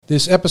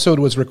This episode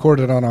was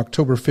recorded on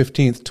October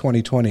 15th,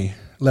 2020,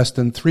 less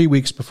than 3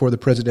 weeks before the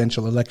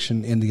presidential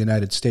election in the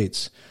United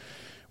States.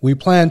 We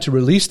plan to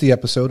release the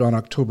episode on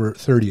October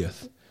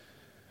 30th.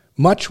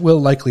 Much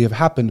will likely have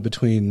happened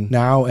between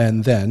now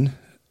and then,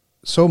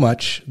 so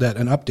much that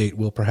an update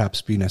will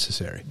perhaps be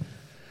necessary.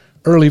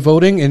 Early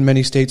voting in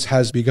many states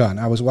has begun.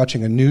 I was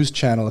watching a news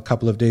channel a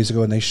couple of days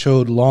ago and they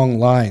showed long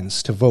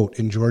lines to vote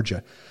in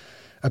Georgia.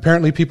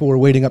 Apparently people were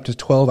waiting up to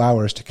 12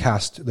 hours to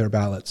cast their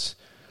ballots.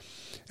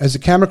 As the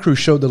camera crew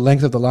showed the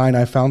length of the line,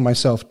 I found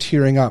myself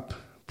tearing up,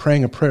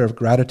 praying a prayer of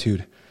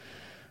gratitude.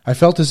 I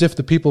felt as if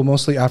the people,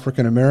 mostly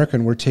African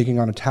American, were taking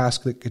on a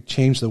task that could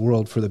change the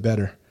world for the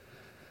better.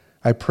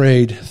 I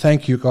prayed,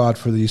 thank you, God,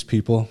 for these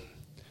people.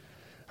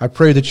 I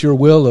pray that your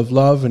will of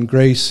love and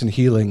grace and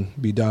healing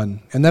be done.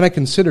 And then I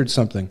considered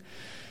something.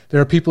 There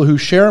are people who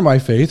share my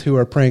faith who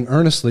are praying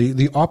earnestly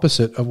the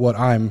opposite of what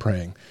I'm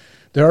praying.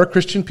 There are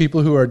Christian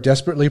people who are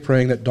desperately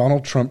praying that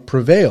Donald Trump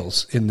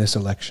prevails in this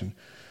election.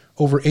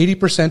 Over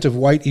 80% of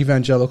white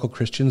evangelical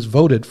Christians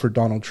voted for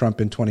Donald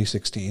Trump in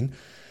 2016,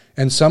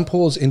 and some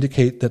polls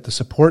indicate that the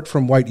support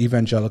from white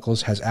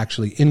evangelicals has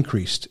actually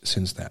increased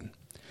since then.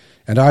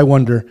 And I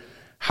wonder,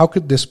 how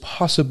could this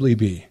possibly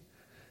be?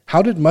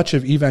 How did much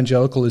of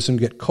evangelicalism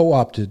get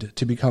co-opted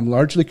to become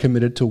largely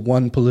committed to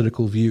one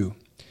political view?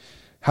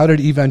 How did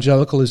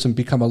evangelicalism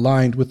become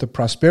aligned with the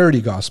prosperity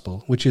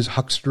gospel, which is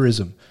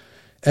hucksterism,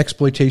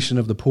 exploitation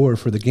of the poor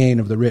for the gain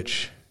of the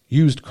rich,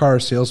 used car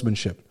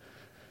salesmanship?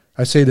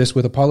 I say this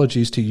with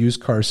apologies to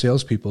used car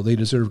salespeople. They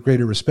deserve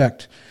greater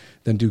respect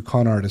than do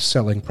con artists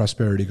selling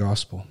prosperity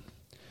gospel.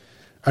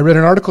 I read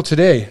an article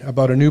today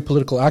about a new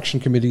political action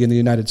committee in the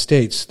United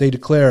States. They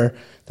declare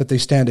that they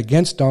stand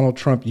against Donald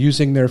Trump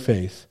using their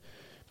faith.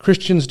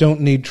 Christians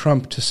don't need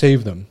Trump to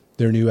save them,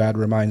 their new ad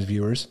reminds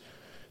viewers.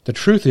 The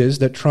truth is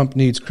that Trump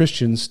needs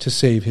Christians to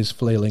save his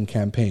flailing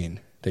campaign,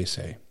 they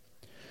say.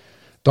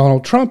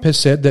 Donald Trump has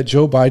said that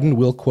Joe Biden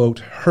will, quote,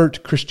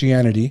 hurt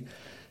Christianity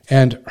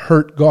and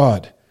hurt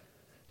God.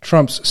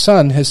 Trump's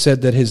son has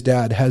said that his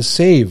dad has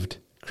saved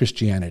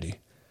Christianity.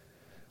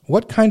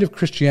 What kind of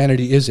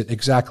Christianity is it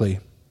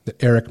exactly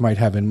that Eric might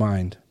have in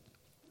mind?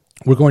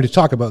 We're going to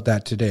talk about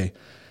that today.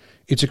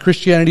 It's a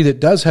Christianity that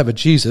does have a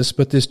Jesus,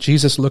 but this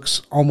Jesus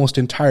looks almost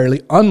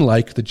entirely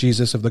unlike the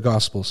Jesus of the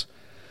Gospels.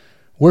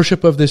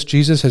 Worship of this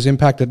Jesus has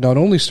impacted not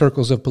only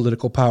circles of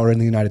political power in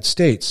the United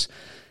States,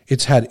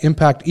 it's had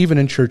impact even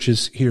in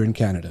churches here in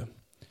Canada.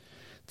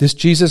 This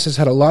Jesus has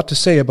had a lot to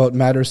say about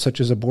matters such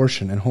as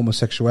abortion and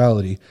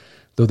homosexuality,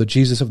 though the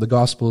Jesus of the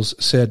Gospels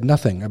said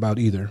nothing about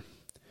either.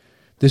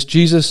 This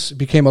Jesus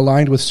became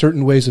aligned with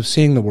certain ways of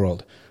seeing the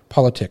world,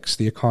 politics,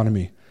 the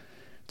economy.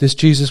 This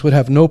Jesus would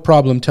have no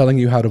problem telling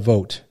you how to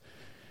vote.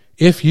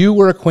 If you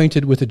were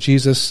acquainted with a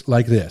Jesus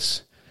like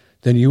this,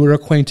 then you were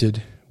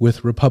acquainted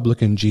with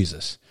Republican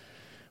Jesus.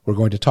 We're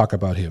going to talk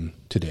about him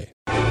today.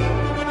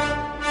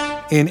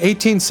 In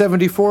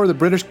 1874, the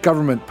British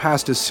government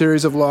passed a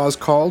series of laws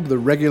called the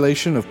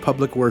Regulation of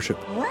Public Worship.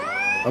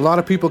 A lot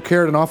of people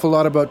cared an awful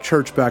lot about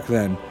church back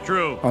then.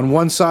 True. On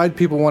one side,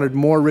 people wanted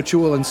more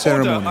ritual and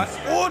ceremony.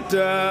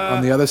 Order.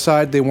 On the other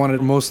side, they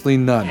wanted mostly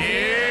none.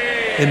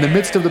 In the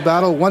midst of the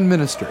battle, one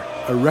minister,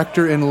 a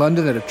rector in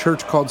London at a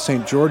church called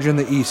St. George in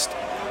the East,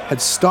 had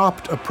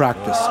stopped a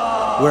practice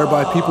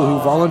whereby people who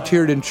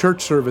volunteered in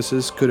church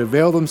services could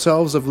avail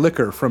themselves of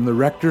liquor from the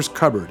rector's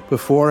cupboard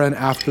before and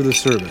after the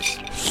service.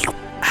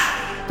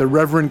 The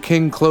Reverend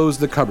King closed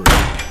the cupboard.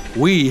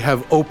 We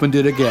have opened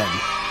it again.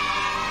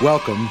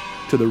 Welcome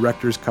to the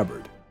rector's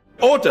cupboard.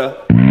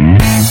 Order.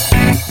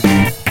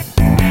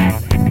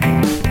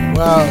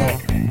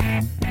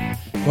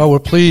 Well, we're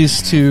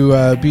pleased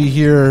to be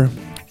here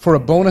for a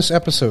bonus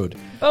episode.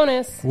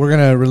 Bonus. We're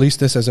going to release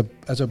this as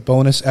a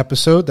bonus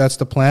episode. That's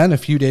the plan, a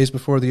few days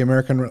before the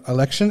American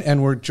election.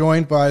 And we're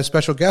joined by a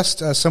special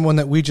guest, someone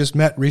that we just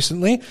met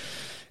recently.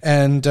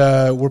 And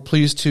we're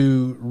pleased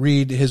to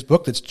read his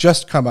book that's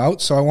just come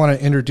out. So I want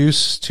to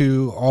introduce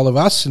to all of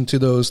us and to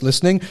those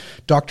listening,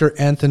 Dr.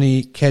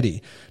 Anthony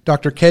Keddy.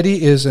 Dr. Keddy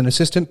is an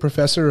assistant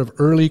professor of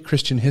early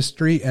Christian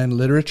history and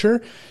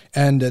literature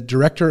and a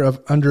director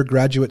of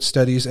undergraduate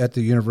studies at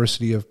the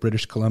University of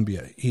British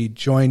Columbia. He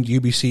joined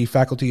UBC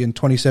faculty in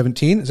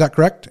 2017. Is that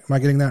correct? Am I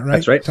getting that right?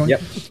 That's right. Tony?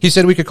 Yep. You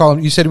said we could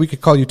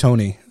call you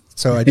Tony.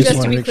 So I just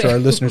want to make clear. sure our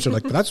listeners are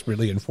like, that's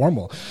really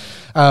informal.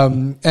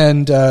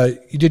 And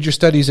you did your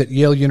studies at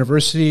Yale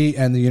University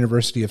and the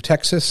University of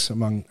Texas,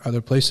 among other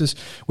places.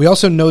 We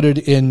also noted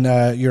in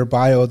your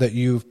bio that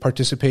you've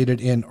participated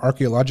in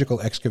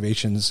archaeological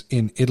excavations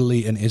in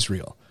Italy and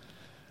Israel.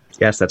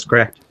 Yes, that's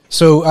correct.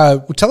 So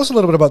tell us a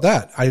little bit about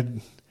that.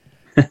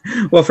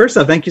 Well, first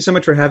off, thank you so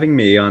much for having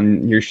me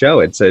on your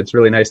show. It's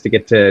really nice to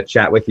get to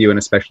chat with you, and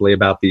especially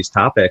about these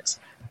topics.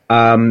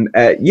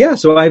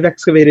 So I've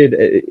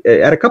excavated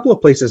at a couple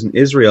of places in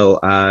Israel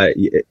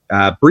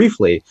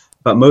briefly,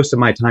 but most of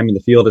my time in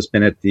the field has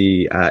been at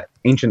the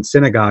ancient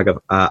synagogue of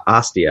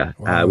Ostia,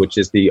 which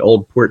is the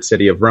old port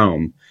city of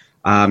Rome.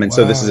 And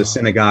so this is a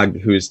synagogue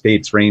whose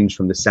dates range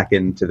from the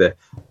 2nd to the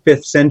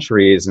 5th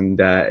centuries, and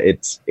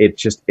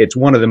it's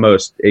one of the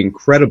most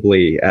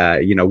incredibly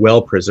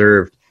well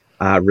preserved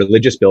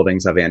religious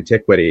buildings of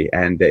antiquity,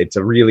 and it's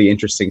a really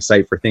interesting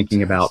site for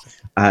thinking about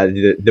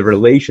the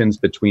relations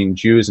between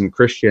Jews and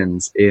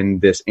Christians in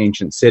this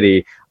ancient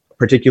city,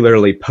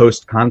 particularly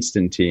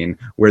post-Constantine,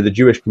 where the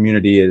Jewish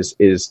community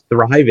is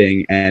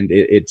thriving, and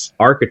its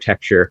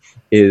architecture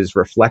is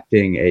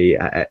reflecting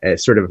a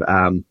sort of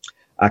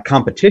a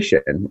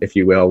competition, if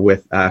you will,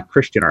 with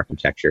Christian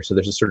architecture. So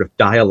there's a sort of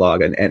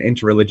dialogue, an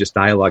interreligious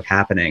dialogue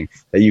happening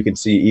that you can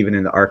see even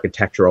in the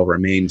architectural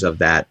remains of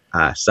that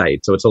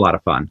site. So it's a lot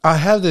of fun. I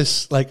have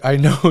this, I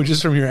know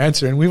just from your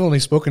answer, and we've only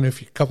spoken a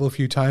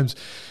few times.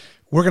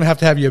 We're going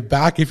to have you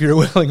back if you're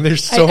willing.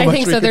 There's so much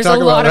we could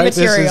talk about, right?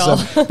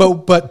 Material.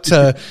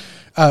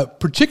 But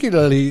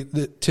particularly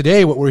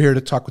today, what we're here to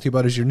talk with you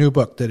about is your new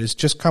book that has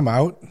just come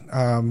out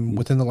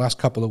within the last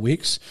couple of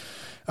weeks.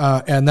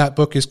 And that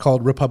book is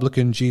called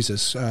Republican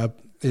Jesus.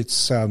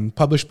 It's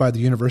published by the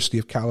University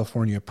of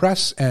California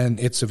Press, and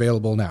it's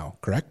available now,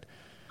 correct?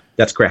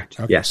 That's correct,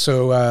 okay. Yes.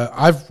 So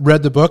I've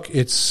read the book.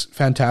 It's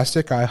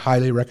fantastic. I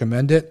highly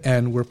recommend it,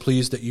 and we're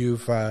pleased that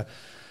you've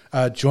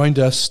joined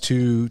us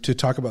to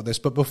talk about this.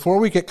 But before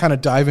we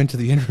dive into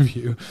the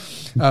interview,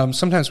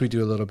 sometimes we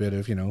do a little bit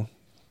of,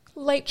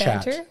 light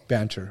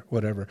banter,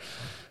 whatever.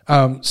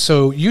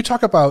 So you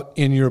talk about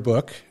in your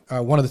book,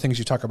 one of the things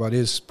you talk about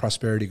is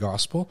prosperity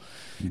gospel.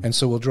 Mm-hmm. And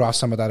so we'll draw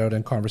some of that out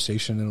in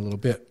conversation in a little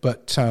bit.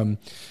 But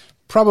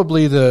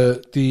probably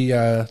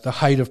the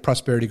height of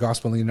prosperity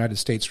gospel in the United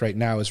States right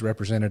now is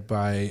represented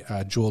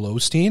by Joel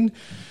Osteen,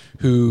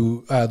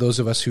 who those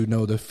of us who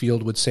know the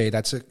field would say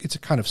it's a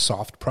kind of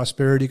soft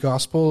prosperity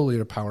gospel,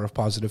 power of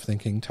positive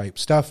thinking type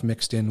stuff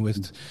mixed in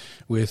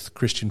with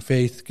Christian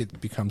faith.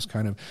 It becomes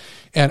kind of,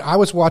 and I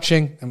was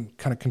watching, I'm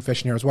kind of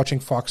confession here, I was watching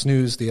Fox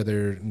News the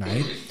other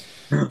night,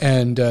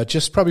 and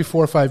just probably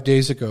 4 or 5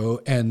 days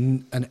ago,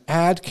 and an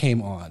ad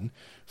came on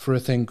for a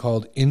thing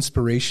called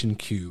Inspiration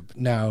Cube.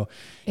 Now,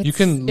 you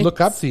can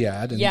look up the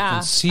ad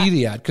and see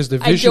the ad, because the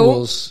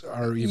visuals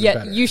are even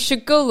better. You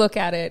should go look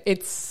at it.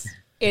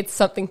 It's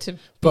something to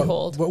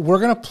behold. But we're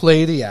going to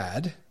play the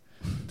ad,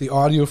 the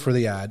audio for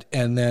the ad,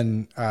 and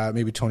then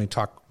maybe Tony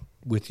talk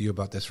with you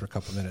about this for a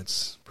couple of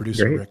minutes.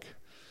 Producer Great. Rick.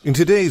 In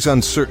today's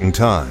uncertain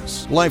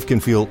times, life can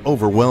feel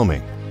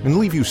overwhelming and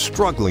leave you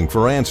struggling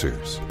for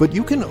answers. But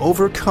you can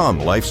overcome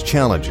life's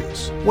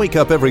challenges. Wake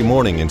up every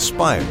morning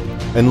inspired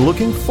and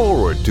looking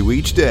forward to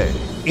each day.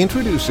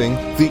 Introducing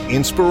the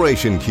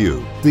Inspiration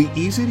Cube, the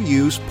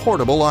easy-to-use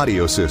portable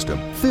audio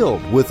system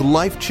filled with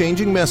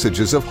life-changing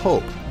messages of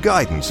hope,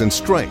 guidance, and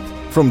strength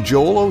from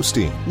Joel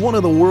Osteen, one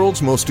of the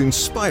world's most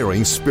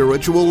inspiring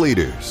spiritual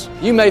leaders.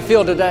 You may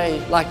feel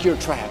today like you're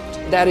trapped.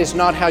 That is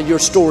not how your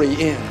story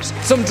ends.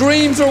 Some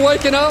dreams are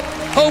waking up,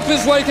 hope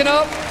is waking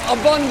up,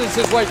 abundance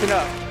is waking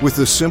up. With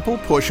the simple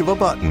push of a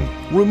button,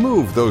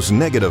 remove those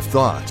negative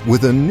thoughts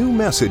with a new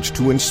message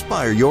to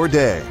inspire your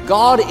day.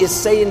 God is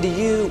saying to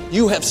you,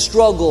 you have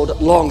struggled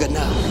long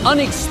enough.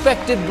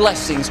 Unexpected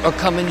blessings are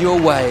coming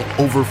your way.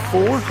 Over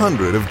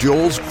 400 of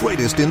Joel's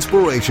greatest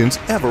inspirations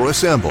ever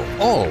assembled,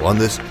 all on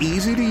this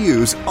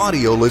easy-to-use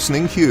audio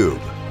listening cube.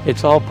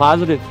 It's all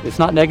positive. It's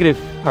not negative.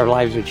 Our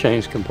lives are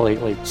changed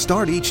completely.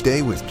 Start each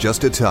day with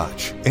just a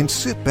touch and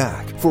sit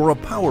back for a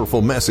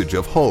powerful message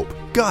of hope,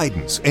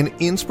 guidance, and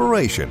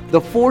inspiration. The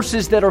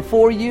forces that are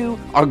for you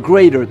are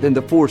greater than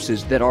the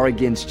forces that are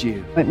against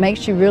you. It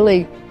makes you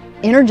really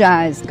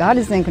energized. God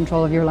is in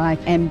control of your life,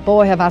 and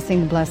boy, have I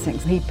seen the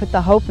blessings. He put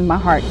the hope in my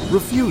heart.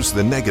 Refuse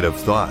the negative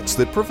thoughts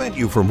that prevent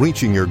you from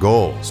reaching your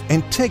goals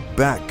and take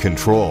back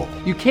control.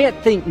 You can't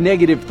think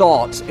negative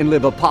thoughts and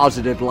live a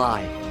positive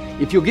life.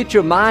 If you'll get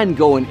your mind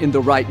going in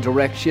the right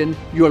direction,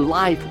 your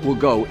life will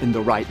go in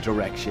the right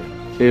direction.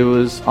 It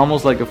was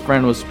almost like a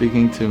friend was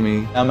speaking to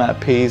me. I'm at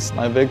peace.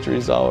 My victory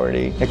is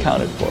already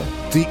accounted for.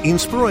 The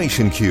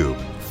Inspiration Cube,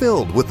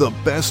 filled with the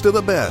best of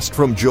the best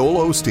from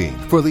Joel Osteen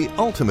for the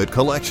ultimate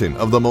collection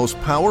of the most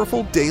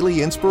powerful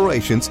daily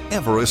inspirations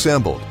ever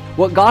assembled.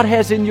 What God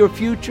has in your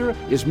future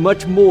is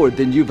much more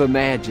than you've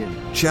imagined.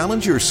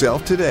 Challenge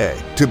yourself today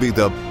to be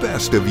the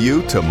best of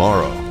you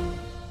tomorrow.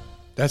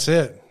 That's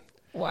it.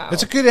 Wow.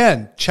 That's a good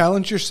end.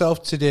 Challenge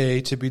yourself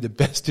today to be the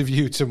best of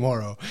you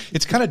tomorrow.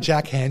 It's kind of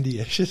Jack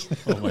Handy-ish, isn't it?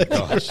 Oh, my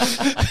gosh.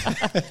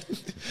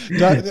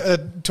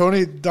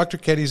 Tony, Dr.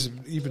 Keddy's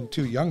even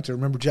too young to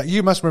remember Jack.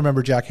 You must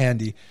remember Jack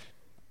Handy.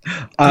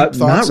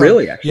 Not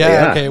really, actually.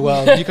 Yeah, okay.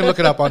 Well, you can look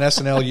it up on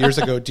SNL years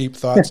ago, Deep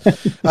Thoughts.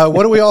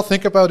 What do we all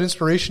think about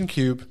Inspiration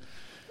Cube?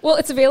 Well,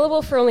 it's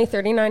available for only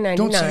 $39.99.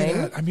 Don't say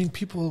that. I mean,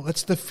 people,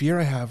 that's the fear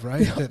I have,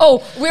 right? That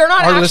we're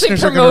not our actually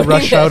listeners are promoting going to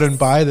rush this. out and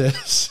buy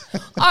this.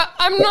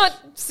 I'm not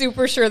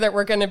super sure that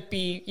we're going to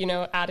be,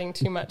 adding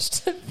too much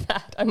to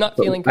that. I'm not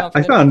feeling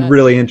confident. I found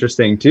really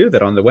interesting, too,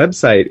 that on the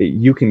website,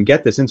 you can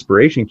get this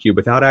Inspiration Cube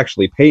without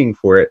actually paying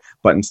for it,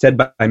 but instead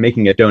by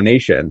making a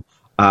donation.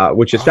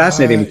 which is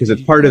fascinating because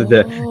it's part of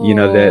the,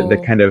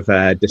 the kind of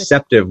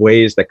deceptive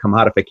ways that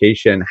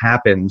commodification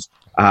happens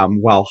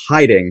while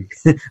hiding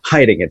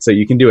it. So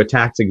you can do a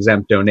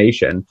tax-exempt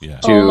donation to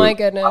oh my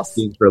goodness.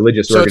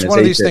 religious so organizations. It's one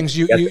of these things,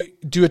 you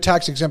do a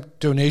tax-exempt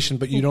donation,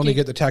 but you'd only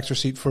get the tax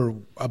receipt for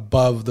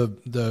above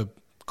the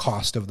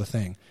cost of the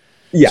thing.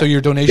 Yeah. So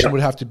your donation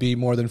would have to be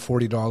more than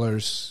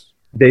 $40.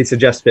 They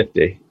suggest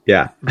 50.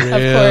 Yeah.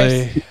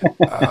 Really?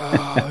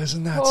 Oh,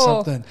 isn't that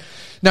something?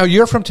 Now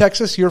you're from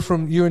Texas. You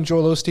and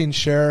Joel Osteen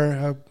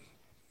share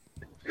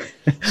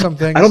some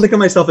things. I don't think of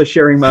myself as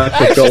sharing much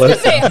with Joel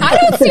Osteen. I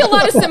don't see a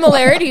lot of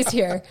similarities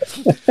here.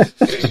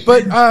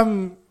 But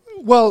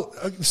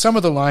some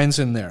of the lines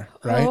in there,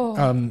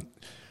 right?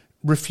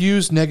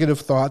 Refuse negative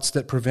thoughts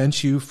that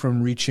prevent you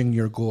from reaching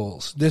your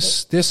goals.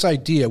 This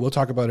idea, we'll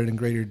talk about it in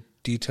greater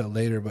detail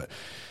later, but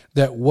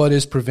that what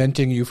is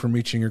preventing you from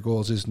reaching your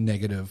goals is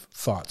negative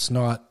thoughts,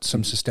 not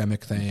some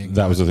systemic thing.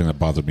 That was the thing that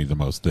bothered me the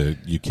most.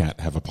 You can't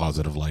have a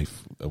positive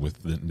life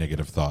with the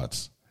negative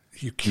thoughts.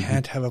 You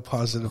can't have a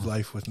positive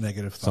life with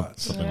negative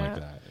thoughts. Something like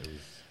that. It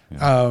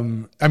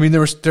was, I mean,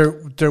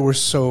 there were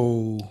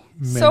so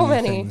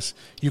many things.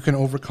 You can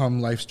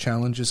overcome life's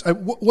challenges.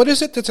 What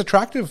is it that's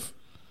attractive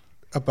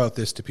about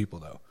this to people,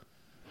 though?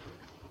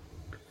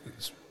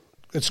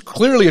 It's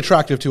clearly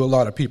attractive to a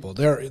lot of people.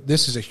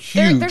 This is a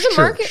huge There's a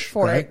market church,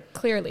 for right? it,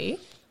 clearly.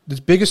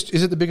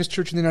 Is it the biggest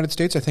church in the United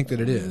States? I think that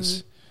it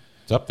is.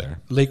 It's up there.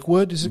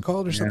 Lakewood, is it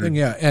called or something?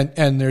 Yeah.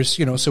 And there's,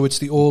 so it's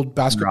the old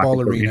basketball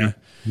arena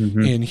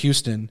in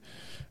Houston.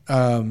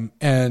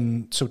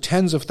 And so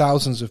tens of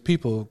thousands of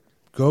people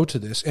go to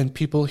this, and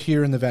people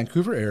here in the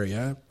Vancouver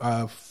area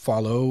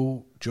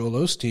follow Joel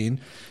Osteen.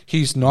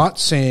 He's not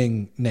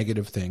saying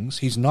negative things.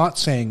 He's not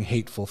saying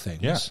hateful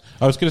things. Yeah.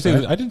 I was going to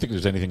say, I didn't think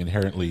there's anything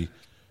inherently,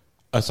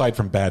 aside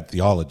from bad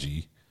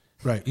theology,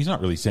 right? He's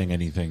not really saying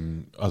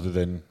anything other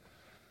than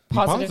be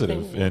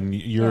positive. And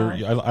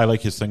I like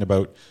his thing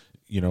about,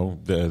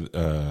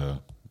 the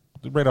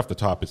right off the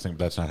top, his thing,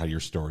 that's not how your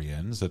story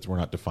ends. We're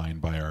not defined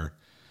by our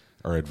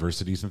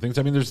adversities and things.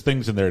 I mean, there's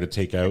things in there to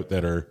take out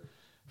that are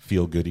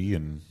feel goody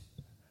and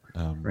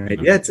right.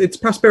 Yeah, it's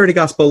prosperity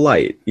gospel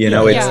light.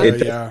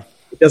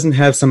 It doesn't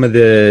have some of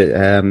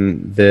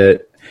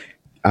the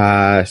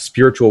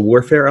spiritual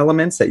warfare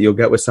elements that you'll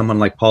get with someone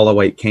like Paula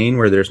White Cain,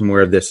 where there's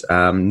more of this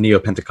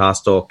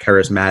neo-Pentecostal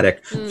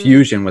charismatic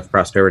fusion with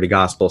prosperity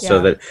gospel. Yeah.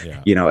 So that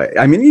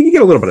I mean, you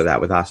get a little bit of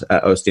that with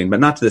Osteen, but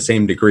not to the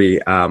same degree.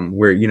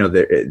 Where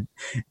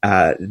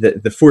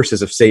the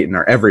forces of Satan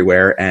are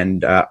everywhere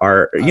and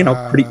are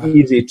pretty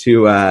easy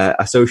to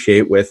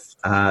associate with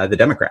the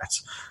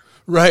Democrats.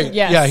 Right.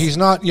 Yes. Yeah. He's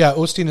not. Yeah.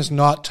 Osteen is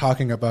not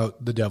talking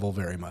about the devil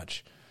very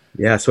much.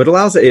 Yeah, so it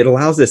allows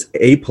this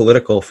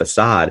apolitical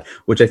facade,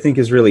 which I think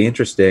is really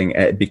interesting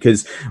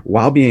because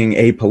while being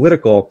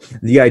apolitical,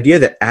 the idea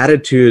that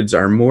attitudes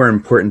are more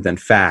important than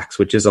facts,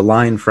 which is a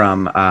line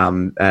from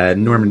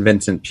Norman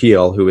Vincent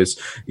Peale, who is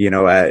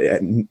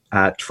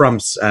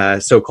Trump's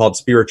so-called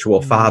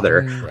spiritual father,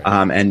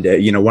 and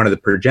one of the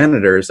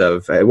progenitors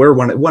of we're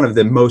one of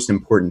the most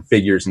important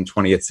figures in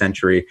 20th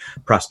century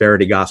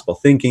prosperity gospel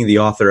thinking, the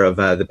author of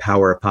The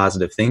Power of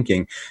Positive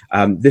Thinking.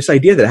 This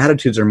idea that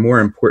attitudes are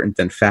more important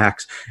than facts,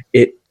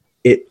 it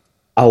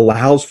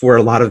allows for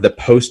a lot of the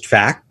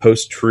post-fact,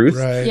 post-truth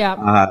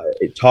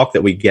talk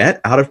that we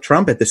get out of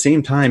Trump. At the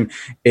same time,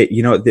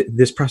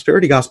 this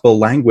prosperity gospel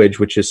language,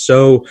 which is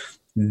so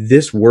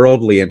this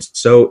worldly and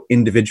so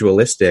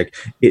individualistic,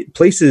 it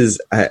places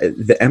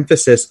the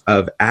emphasis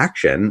of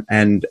action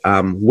and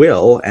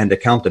will and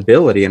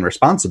accountability and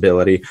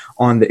responsibility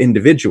on the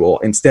individual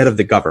instead of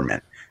the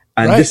government.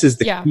 And this is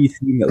the key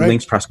theme that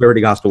links prosperity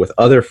gospel with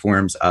other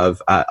forms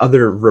of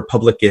other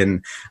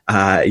Republican,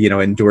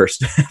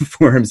 endorsed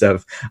forms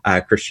of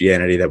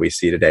Christianity that we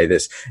see today.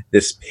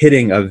 This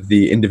pitting of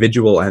the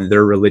individual and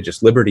their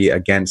religious liberty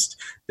against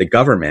the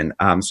government,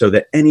 so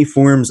that any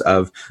forms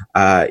of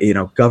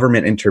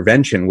government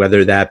intervention,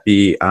 whether that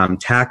be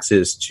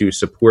taxes to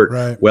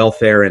support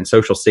welfare and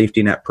social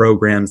safety net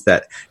programs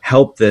that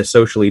help the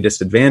socially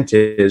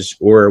disadvantaged,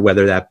 or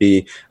whether that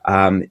be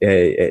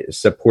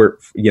support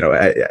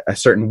a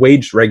certain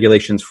wage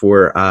regulations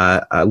for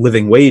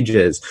living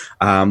wages,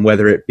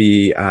 whether it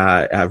be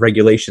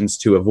regulations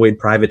to avoid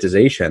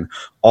privatization.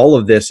 All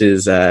of this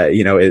is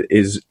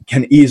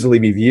can easily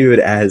be viewed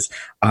as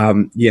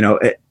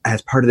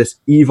as part of this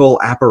evil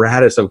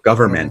apparatus of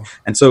government.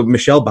 And so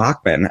Michelle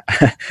Bachmann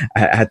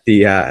at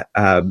the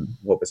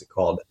what was it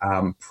called,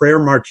 Prayer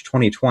March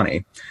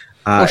 2020.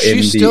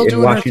 She's still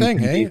doing her thing,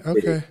 hey?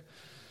 Okay.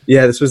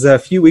 Yeah, this was a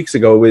few weeks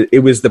ago.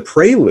 It was the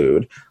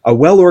prelude, a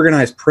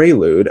well-organized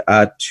prelude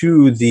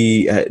to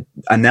the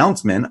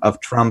announcement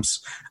of Trump's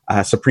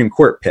Supreme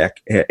Court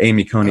pick,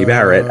 Amy Coney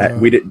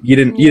Barrett. You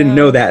didn't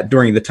know that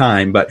during the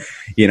time, but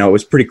it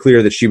was pretty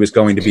clear that she was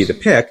going to be the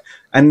pick.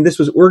 And this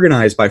was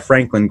organized by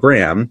Franklin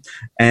Graham,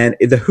 and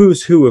the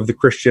who's who of the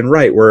Christian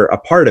right were a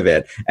part of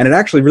it. And it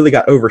actually really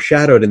got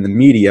overshadowed in the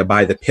media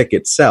by the pick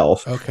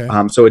itself. Okay.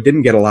 So it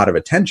didn't get a lot of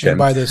attention. And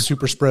by the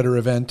super spreader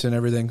event and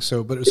everything.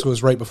 But it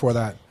was right before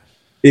that.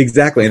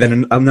 Exactly. And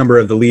then a number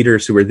of the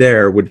leaders who were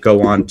there would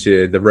go on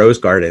to the Rose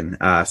Garden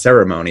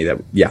ceremony.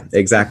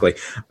 Exactly.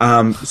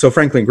 So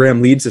Franklin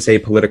Graham leads this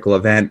apolitical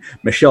event.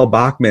 Michelle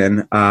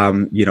Bachmann,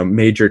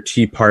 major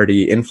Tea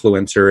Party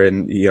influencer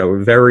and,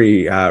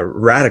 very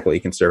radically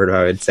conservative,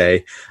 I would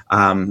say,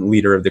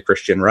 leader of the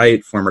Christian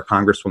right, former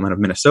Congresswoman of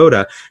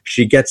Minnesota.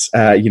 She gets,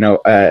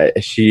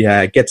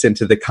 gets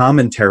into the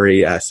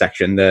commentary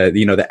section,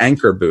 the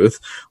anchor booth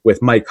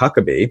with Mike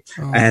Huckabee,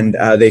 and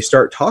they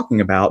start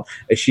talking about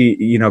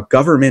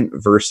government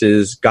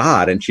versus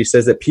God. And she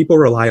says that people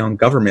rely on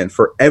government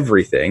for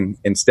everything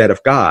instead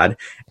of God.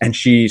 And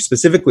she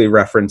specifically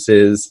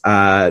references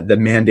the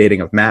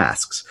mandating of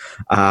masks.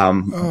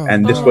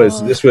 And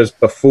this was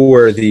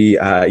before the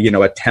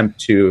attempt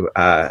to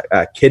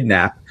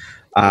kidnap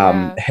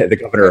the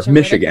governor of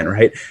Michigan,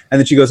 right? And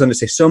then she goes on to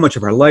say, so much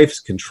of our life is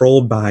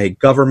controlled by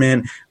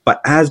government,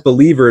 but as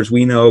believers,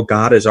 we know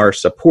God is our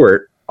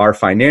support, our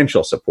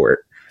financial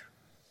support,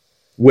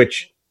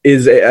 which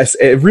is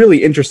a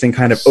really interesting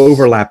kind of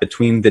overlap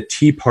between the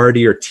Tea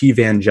Party or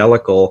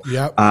Tea-evangelical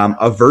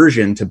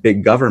aversion to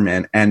big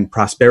government and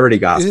prosperity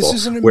gospel. This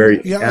is an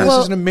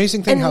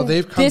amazing thing how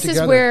they've come together. This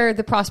is where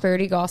the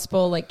prosperity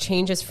gospel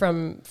changes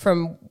from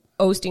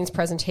Osteen's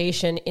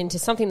presentation into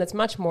something that's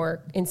much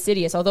more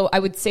insidious. Although I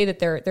would say that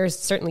there's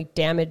certainly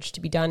damage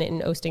to be done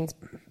in Osteen's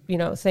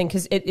thing,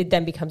 because it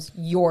then becomes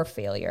your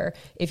failure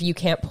if you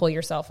can't pull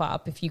yourself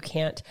up, if you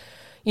can't.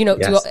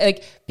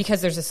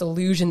 Because there's this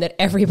illusion that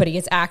everybody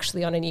is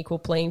actually on an equal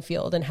playing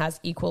field and has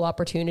equal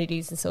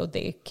opportunities, and so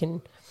they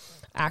can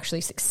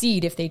actually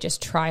succeed if they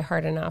just try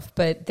hard enough.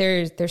 But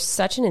there's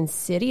such an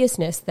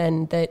insidiousness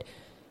then that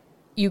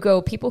you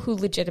go, people who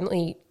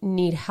legitimately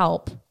need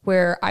help,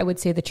 where I would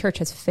say the church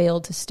has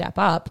failed to step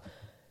up,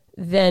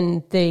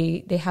 then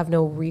they have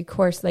no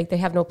recourse, they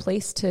have no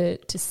place to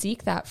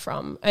seek that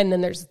from. And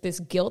then there's this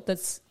guilt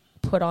that's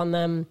put on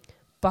them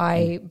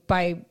by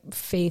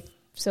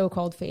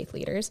so-called faith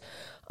leaders,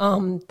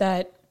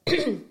 that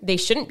they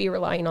shouldn't be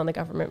relying on the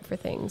government for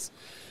things.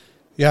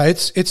 Yeah,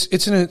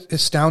 it's an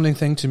astounding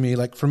thing to me.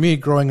 Like for me,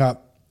 growing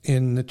up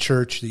in the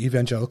church, the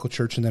evangelical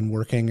church, and then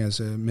working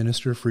as a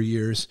minister for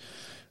years,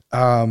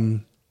 to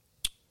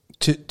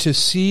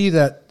see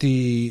that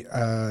the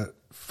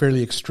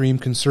fairly extreme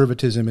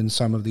conservatism in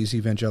some of these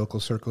evangelical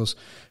circles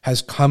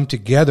has come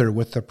together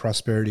with the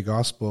prosperity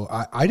gospel.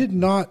 I did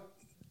not.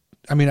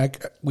 I mean,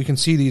 we can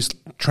see these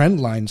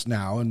trend lines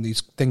now and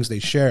these things they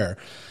share,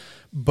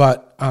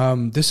 but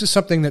this is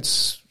something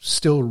that's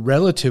still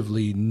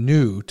relatively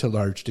new to a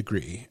large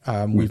degree.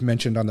 We've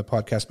mentioned on the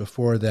podcast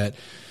before that,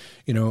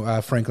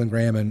 Franklin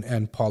Graham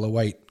and Paula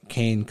White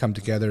Cain come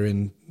together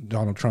in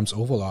Donald Trump's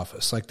Oval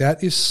Office.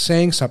 That is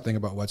saying something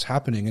about what's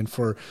happening. And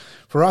for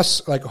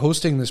us,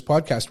 hosting this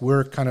podcast,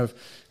 we're kind of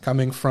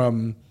coming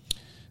from,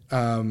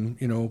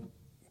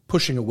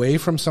 pushing away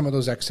from some of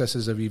those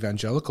excesses of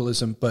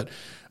evangelicalism, but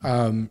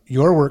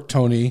your work,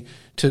 Tony,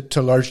 to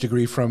a large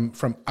degree from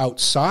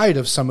outside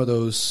of some of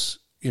those,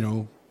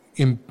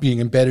 being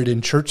embedded in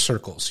church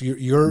circles.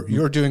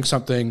 You're doing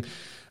something,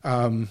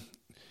 from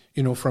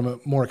a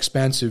more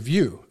expansive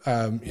view,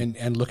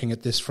 and looking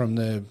at this from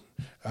the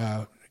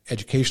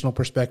educational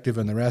perspective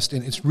and the rest.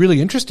 And it's really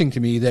interesting to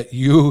me that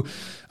you,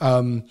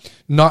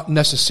 not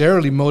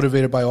necessarily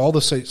motivated by all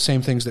the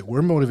same things that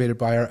we're motivated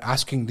by, are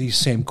asking these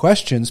same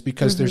questions,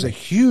 because there's a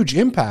huge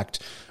impact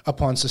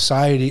upon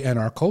society and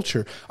our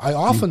culture. I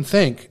often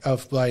think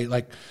of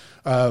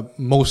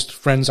most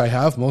friends I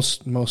have,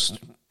 most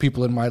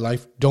people in my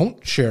life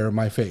don't share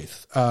my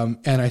faith.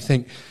 And I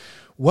think,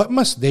 what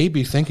must they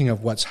be thinking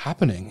of what's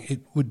happening?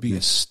 It would be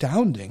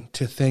astounding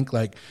to think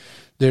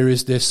there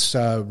is this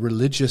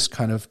religious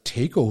kind of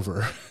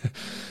takeover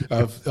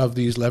of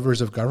these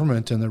levers of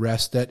government and the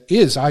rest that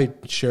is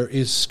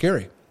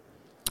scary.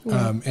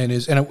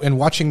 And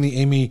watching the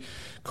Amy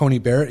Coney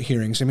Barrett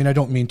hearings, I mean, I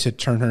don't mean to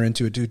turn her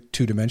into a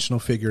two-dimensional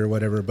figure or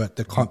whatever, but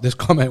this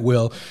comment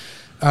will.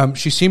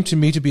 She seemed to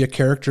me to be a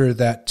character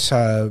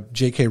that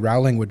J.K.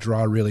 Rowling would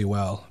draw really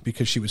well,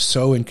 because she was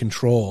so in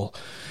control.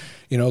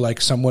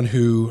 Someone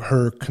who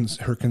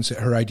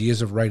her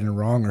ideas of right and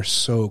wrong are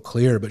so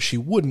clear, but she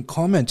wouldn't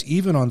comment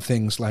even on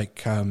things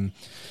like,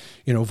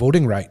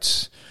 voting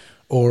rights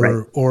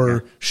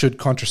or should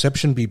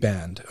contraception be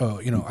banned?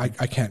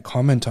 I can't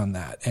comment on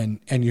that. And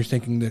you're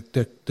thinking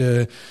that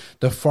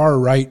the far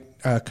right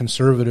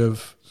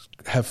conservative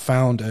have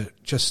found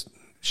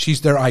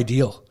she's their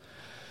ideal,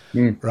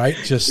 right?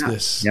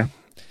 This. Yeah.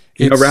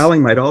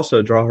 Rowling might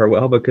also draw her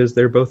well because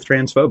they're both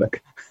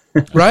transphobic.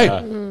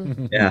 Right.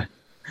 Yeah.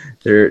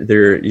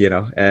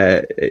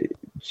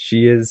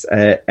 She is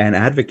an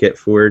advocate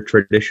for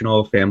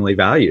traditional family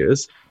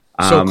values.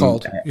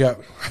 So-called.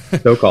 Yep.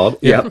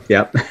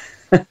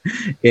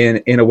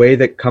 In a way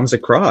that comes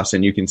across,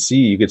 and you could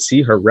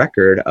see her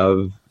record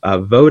of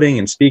voting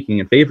and speaking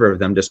in favor of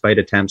them, despite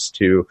attempts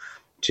to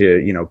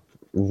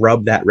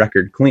rub that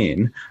record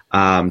clean,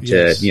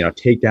 to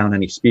take down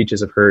any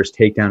speeches of hers,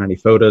 take down any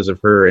photos of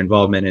her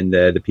involvement in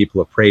the People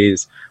of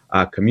Praise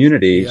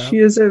community. Yeah. She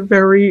is a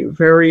very,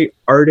 very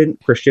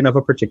ardent Christian of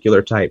a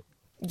particular type.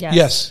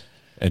 Yes.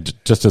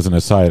 And just as an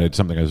aside, it's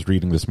something I was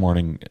reading this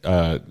morning,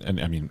 and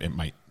I mean, it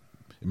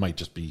might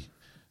just be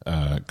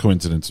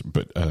coincidence,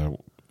 but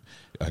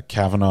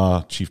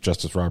Kavanaugh, Chief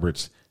Justice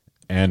Roberts,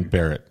 and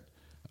Barrett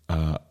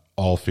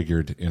all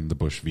figured in the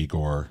Bush v.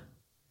 Gore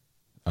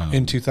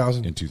in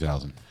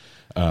 2000.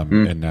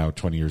 And now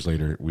 20 years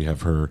later, we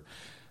have her,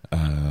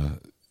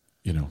 about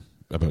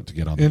to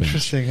get on the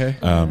Interesting, bench.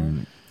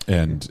 hey?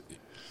 And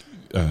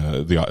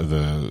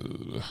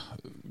the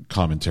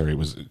commentary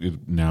was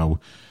now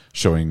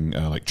showing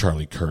like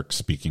Charlie Kirk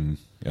speaking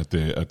at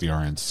the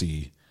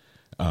RNC,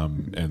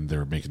 and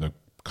they're making the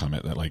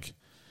comment that like,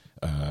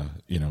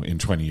 in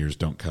 20 years,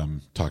 don't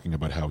come talking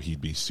about how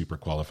he'd be super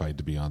qualified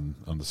to be on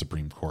the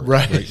Supreme Court,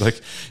 right?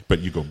 Like, but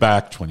you go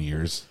back 20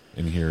 years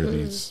and hear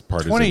these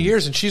partisans. 20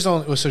 years, and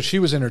she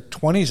was in her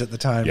 20s at the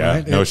time, yeah,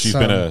 right? No, she's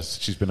been a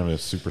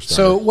superstar.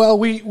 So,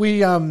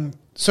 well,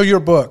 so your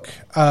book,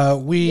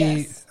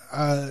 Yes.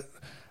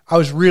 I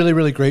was really,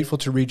 really grateful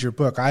to read your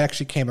book. I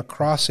actually came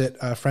across it.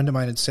 A friend of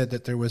mine had said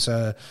that there was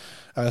a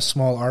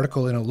small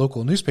article in a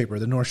local newspaper,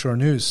 the North Shore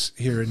News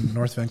here in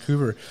North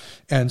Vancouver.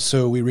 And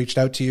so we reached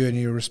out to you and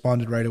you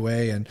responded right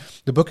away. And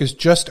the book is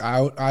just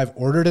out. I've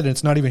ordered it and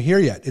it's not even here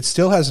yet. It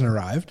still hasn't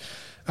arrived.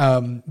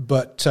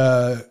 But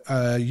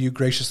you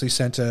graciously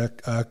sent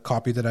a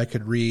copy that I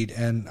could read.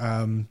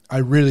 And I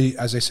really,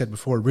 as I said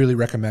before, really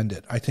recommend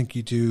it. I think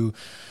you do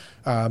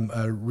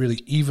a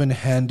really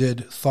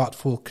even-handed,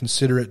 thoughtful,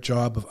 considerate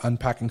job of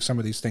unpacking some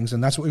of these things.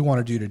 And that's what we want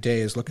to do today,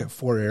 is look at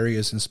 4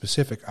 areas in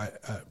specific,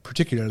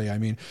 particularly,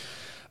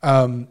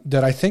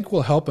 that I think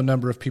will help a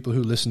number of people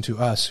who listen to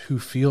us who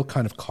feel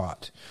kind of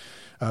caught.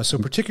 So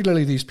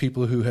particularly these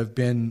people who have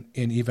been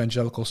in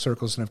evangelical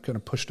circles and have kind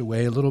of pushed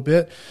away a little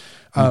bit,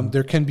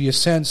 there can be a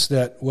sense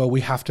that, well, we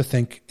have to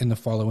think in the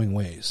following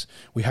ways.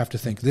 We have to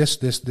think this,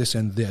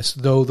 and this,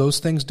 though those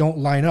things don't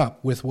line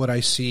up with what I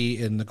see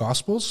in the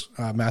Gospels,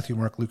 Matthew,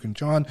 Mark, Luke, and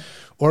John,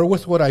 or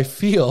with what I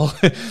feel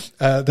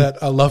that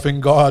a loving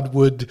God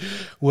would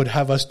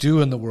have us do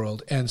in the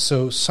world. And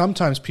so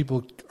sometimes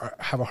people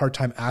have a hard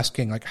time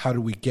asking, like, how do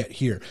we get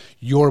here?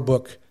 Your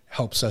book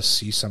helps us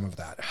see some of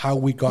that, how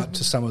we got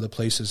to some of the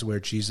places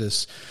where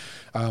Jesus,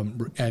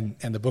 and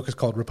the book is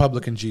called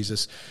Republican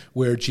Jesus,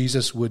 where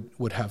Jesus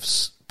would have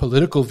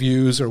political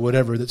views or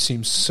whatever that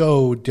seems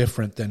so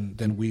different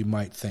than we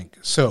might think.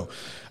 So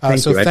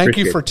thank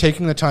you for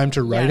taking the time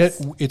to write it.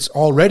 It's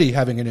already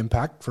having an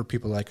impact for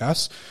people like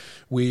us.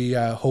 We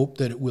hope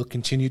that it will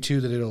continue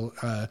to, that it'll,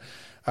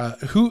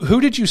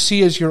 who did you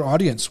see as your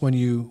audience when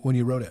you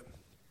wrote it?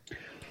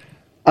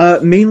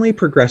 Mainly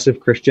progressive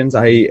Christians.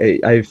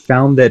 I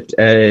found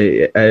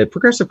that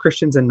progressive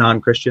Christians and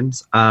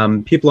non-Christians,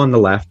 people on the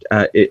left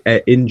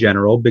in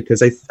general,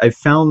 because I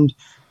found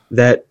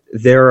that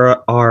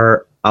there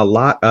are a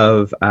lot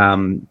of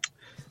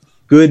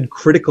good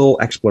critical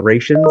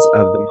explorations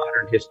of the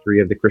modern history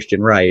of the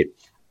Christian right.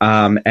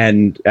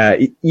 And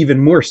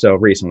even more so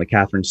recently,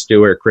 Catherine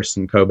Stewart,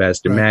 Kristen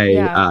Kobes-Dumais,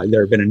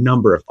 there have been a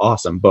number of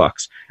awesome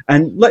books.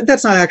 And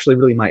that's not actually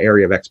really my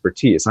area of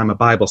expertise. I'm a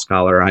Bible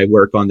scholar. I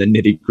work on the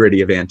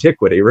nitty-gritty of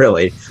antiquity,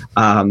 really,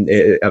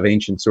 of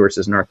ancient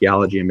sources and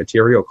archaeology and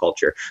material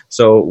culture.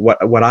 So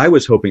what I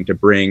was hoping to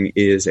bring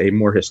is a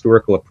more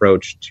historical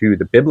approach to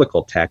the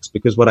biblical text,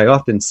 because what I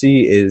often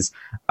see is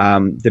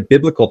the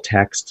biblical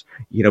text,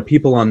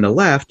 people on the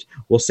left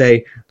will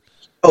say,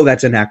 oh,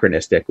 that's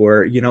anachronistic,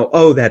 or,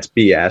 oh, that's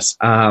BS.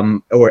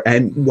 And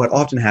what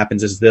often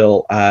happens is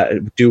they'll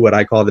do what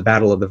I call the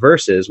battle of the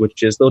verses,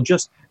 which is they'll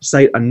just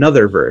cite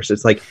another verse.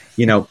 It's like,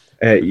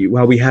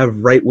 while we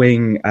have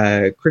right-wing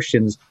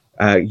Christians,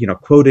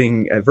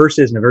 quoting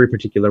verses in a very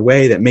particular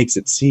way that makes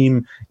it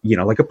seem,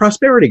 like a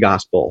prosperity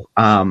gospel,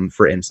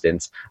 for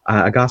instance,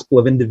 a gospel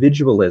of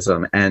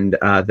individualism and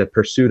the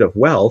pursuit of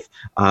wealth,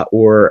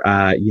 or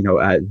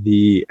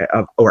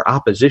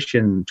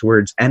opposition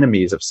towards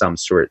enemies of some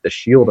sort, the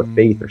shield of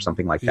faith or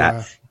something like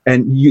that.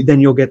 And then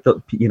you'll get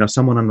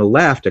someone on the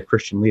left, a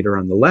Christian leader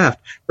on the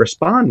left,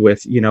 respond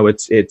with,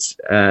 it's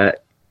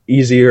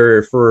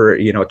easier for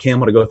a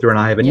camel to go through an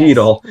eye of a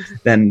needle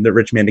than the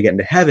rich man to get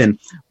into heaven.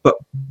 But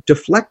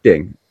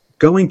deflecting,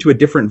 going to a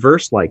different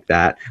verse like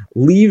that,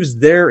 leaves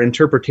their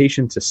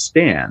interpretation to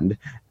stand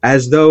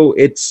as though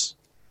it's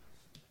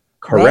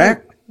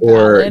correct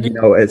or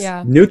it's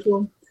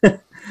neutral. So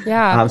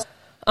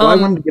I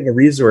wanted to give a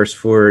resource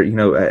for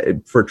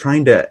for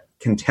trying to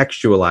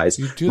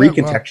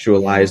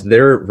recontextualize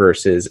their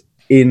verses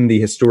in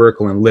the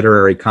historical and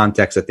literary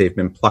context that they've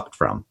been plucked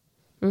from.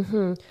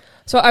 Mm-hmm.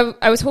 So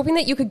I was hoping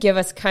that you could give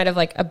us kind of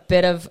like a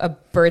bit of a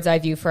bird's eye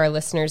view for our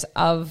listeners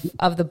of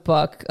the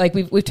book. Like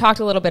we've talked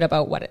a little bit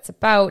about what it's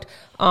about.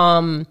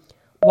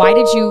 Why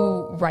did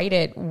you write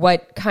it?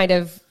 What kind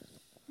of,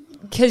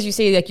 because you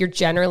say like you're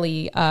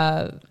generally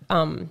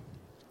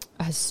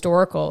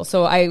historical.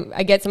 So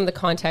I get some of the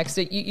context.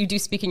 You do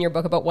speak in your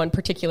book about one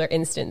particular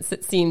instance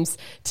that seems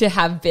to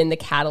have been the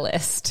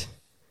catalyst.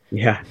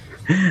 Yeah,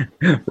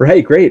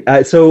 right. Great.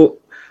 So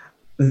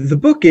the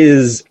book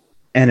is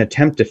an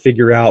attempt to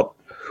figure out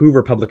who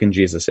Republican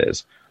Jesus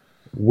is.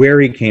 where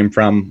he came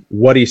from,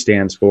 what he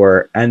stands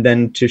for, and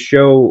then to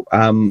show,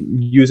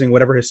 using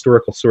whatever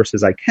historical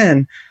sources I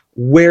can,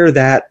 where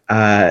that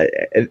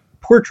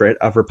portrait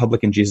of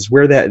Republican Jesus,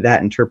 where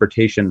that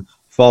interpretation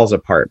falls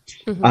apart.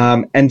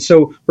 Mm-hmm. And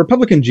so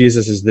Republican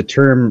Jesus is the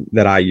term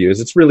that I use.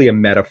 It's really a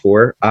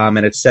metaphor, and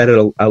it's set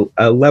at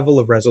a level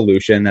of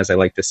resolution, as I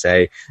like to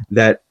say,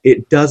 that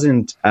it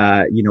doesn't,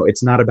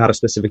 it's not about a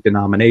specific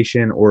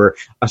denomination or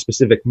a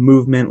specific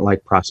movement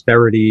like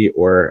prosperity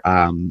or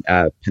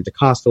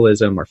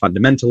Pentecostalism or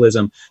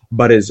fundamentalism,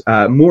 but is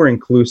more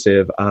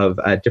inclusive of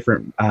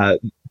different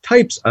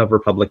types of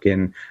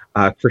Republican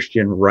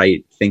Christian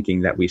right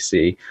thinking that we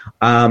see.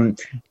 So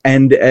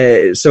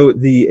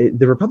the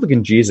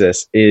Republican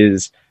Jesus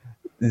is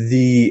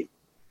the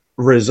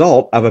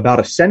result of about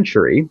a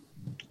century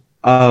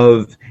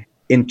of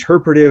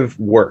interpretive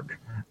work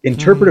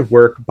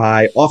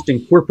by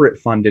often corporate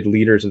funded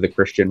leaders of the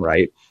Christian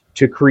right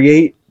to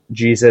create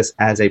Jesus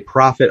as a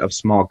prophet of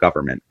small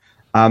government.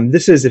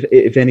 This is,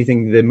 if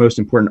anything, the most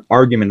important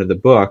argument of the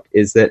book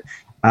is that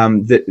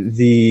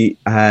the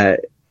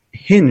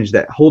hinge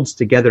that holds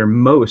together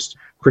most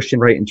Christian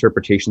right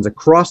interpretations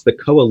across the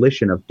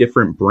coalition of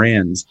different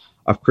brands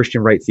of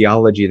Christian right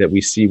theology that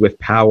we see with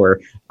power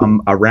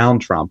around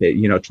Trump,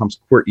 Trump's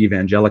court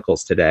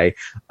evangelicals today.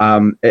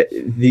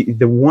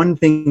 The one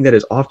thing that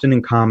is often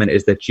in common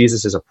is that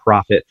Jesus is a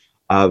prophet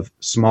of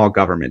small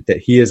government, that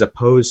he is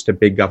opposed to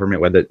big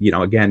government, whether,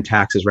 again,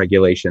 taxes,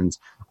 regulations,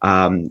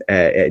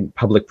 and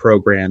public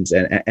programs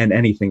and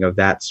anything of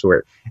that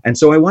sort. And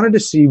so I wanted to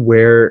see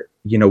where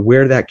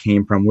that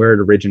came from, where it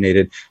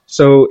originated.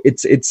 So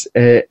it's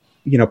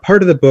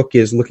part of the book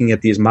is looking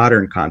at these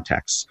modern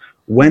contexts.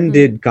 When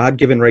did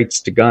God-given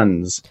rights to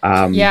guns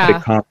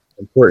become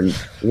important?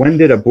 When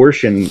did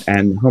abortion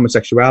and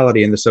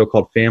homosexuality and the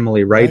so-called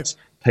family rights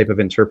type of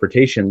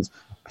interpretations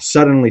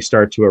suddenly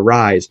start to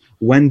arise?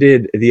 When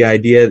did the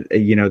idea,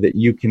 that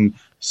you can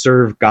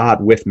serve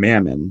God with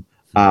mammon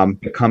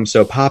become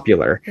so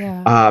popular?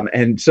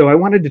 And so I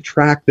wanted to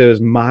track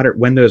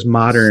when those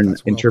modern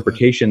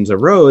interpretations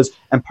arose.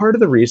 And part of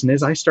the reason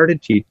is I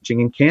started teaching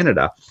in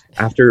Canada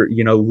after,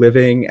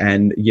 living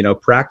and,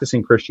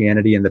 practicing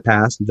Christianity in the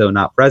past, though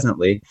not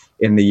presently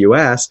in the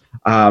US.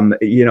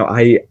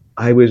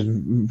 I was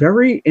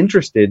very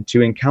interested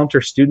to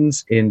encounter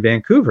students in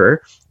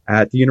Vancouver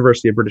at the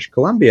University of British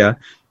Columbia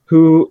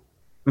who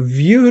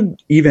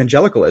viewed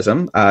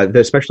evangelicalism,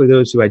 especially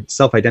those who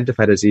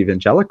self-identified as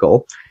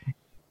evangelical,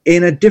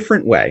 in a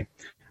different way,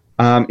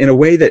 in a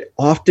way that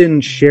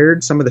often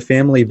shared some of the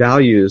family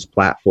values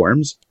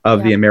platforms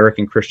of the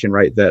American Christian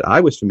right that I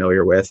was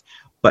familiar with,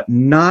 but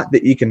not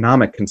the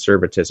economic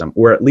conservatism,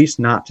 or at least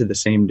not to the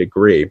same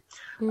degree.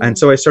 And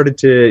so I started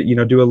to,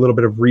 do a little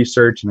bit of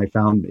research, and I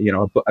found,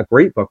 a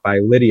great book by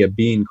Lydia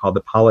Bean called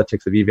The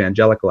Politics of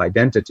Evangelical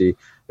Identity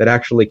that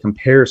actually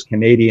compares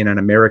Canadian and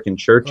American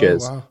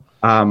churches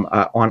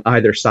on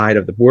either side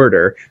of the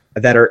border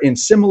that are in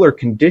similar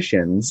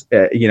conditions,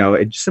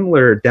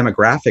 similar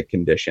demographic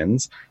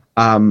conditions,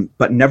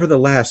 but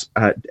nevertheless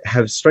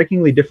have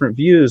strikingly different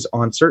views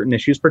on certain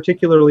issues,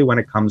 particularly when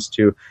it comes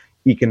to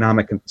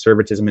economic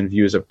conservatism and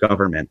views of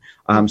government.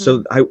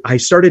 So I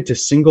started to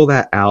single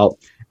that out,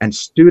 and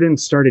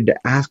students started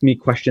to ask me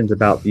questions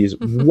about these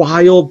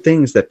wild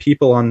things that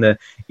people on the,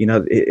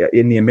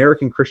 in the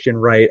American Christian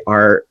right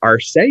are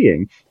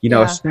saying,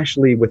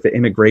 especially with the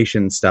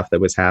immigration stuff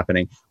that was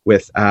happening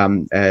with,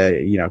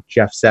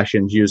 Jeff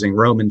Sessions using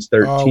Romans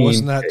 13. Oh,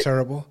 wasn't that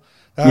terrible?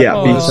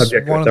 Being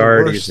subject to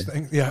authorities.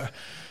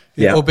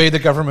 Obey the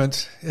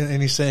government,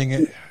 and he's saying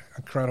it.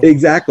 Incredible.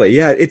 Exactly.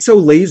 Yeah, it's so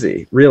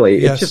lazy, really.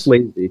 Yes. It's just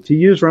lazy. To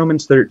use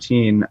Romans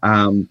 13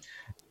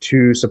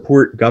 to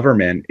support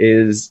government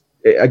is,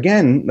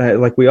 again,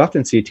 like we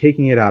often see,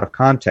 taking it out of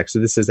context. So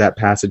this is that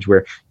passage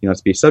where,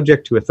 to be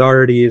subject to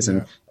authorities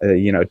and,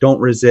 don't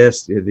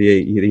resist.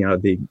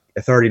 The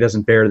authority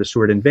doesn't bear the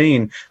sword in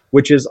vain,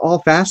 which is all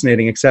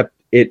fascinating, except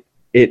it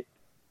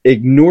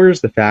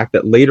ignores the fact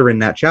that later in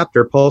that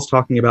chapter, Paul's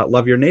talking about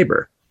love your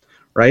neighbor.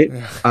 Right.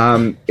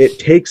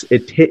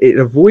 It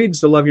avoids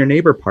the love your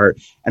neighbor part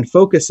and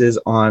focuses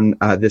on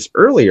this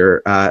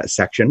earlier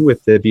section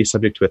with the be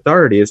subject to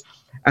authorities.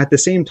 At the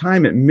same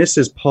time, it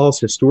misses Paul's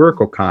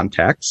historical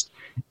context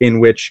in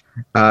which,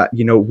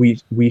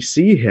 we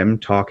see him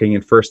talking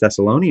in 1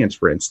 Thessalonians,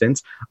 for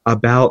instance,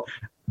 about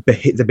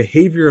the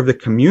behavior of the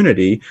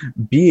community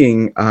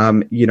being,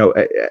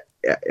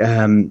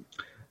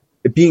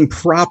 being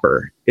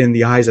proper in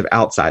the eyes of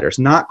outsiders,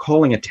 not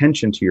calling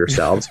attention to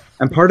yourselves.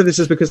 And part of this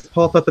is because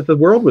Paul thought that the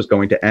world was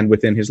going to end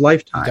within his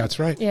lifetime. That's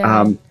right.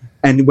 Yeah.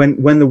 And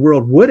when the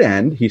world would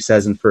end, he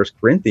says in 1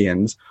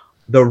 Corinthians,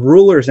 the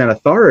rulers and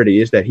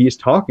authorities that he's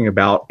talking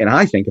about, and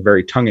I think a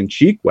very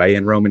tongue-in-cheek way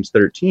in Romans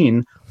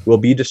 13, will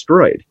be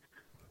destroyed.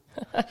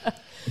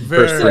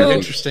 Very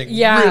interesting.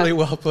 Yeah. Really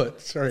well put.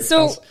 Sorry.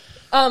 So,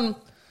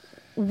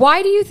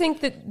 why do you think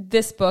that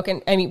this book,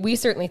 and I mean, we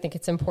certainly think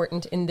it's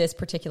important in this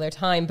particular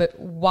time, but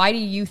why do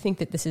you think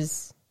that this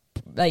is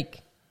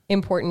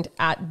important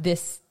at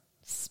this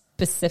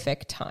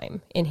specific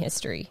time in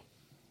history?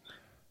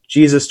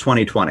 Jesus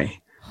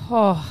 2020.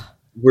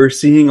 We're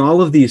seeing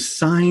all of these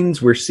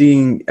signs. We're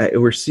seeing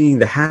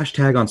the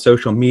hashtag on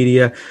social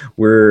media.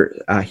 We're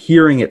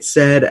hearing it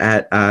said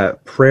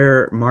at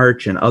prayer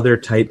march and other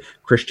type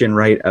Christian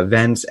right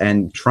events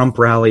and Trump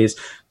rallies.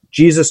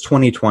 Jesus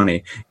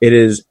 2020. It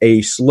is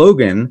a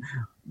slogan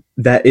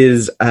that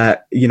is,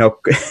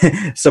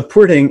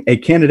 supporting a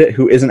candidate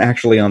who isn't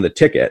actually on the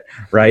ticket,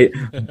 right?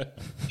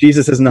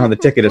 Jesus isn't on the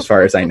ticket as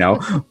far as I know,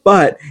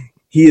 but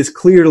he is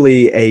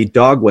clearly a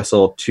dog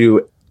whistle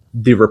to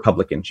the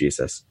Republican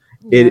Jesus.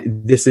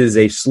 This is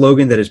a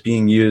slogan that is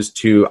being used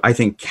to, I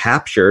think,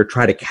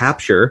 try to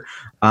capture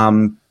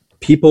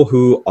people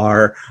who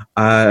are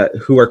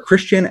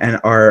Christian and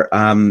are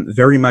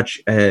very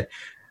much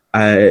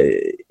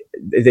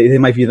they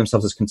might view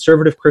themselves as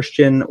conservative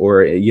Christian,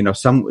 or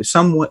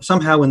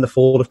somehow in the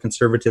fold of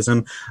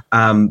conservatism,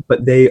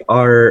 but they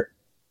are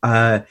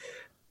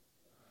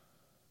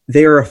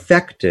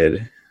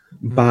affected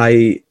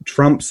by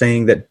Trump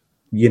saying that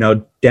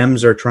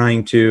Dems are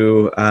trying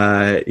to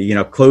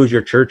close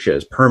your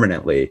churches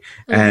permanently,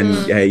 and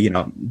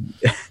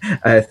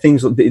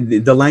things.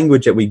 The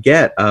language that we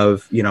get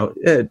of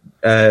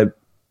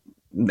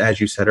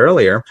as you said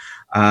earlier.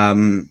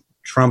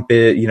 Trump,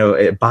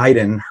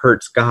 Biden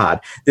hurts God.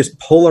 This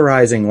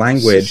polarizing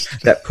language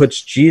that puts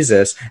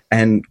Jesus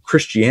and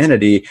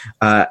Christianity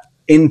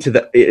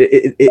into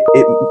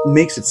it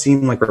makes it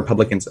seem like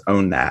Republicans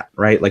own that,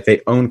 right? Like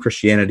they own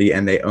Christianity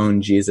and they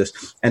own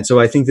Jesus. And so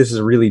I think this is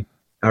a really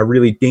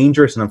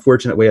dangerous and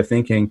unfortunate way of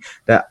thinking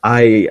that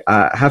I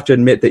have to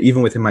admit that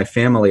even within my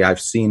family,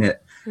 I've seen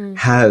it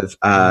have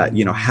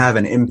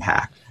an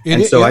impact.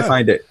 I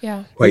find it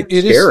quite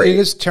scary. It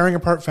is tearing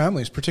apart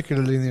families,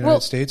 particularly in the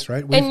United States,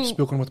 right? We've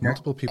spoken with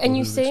multiple people. And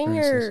you say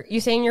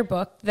in your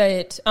book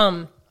that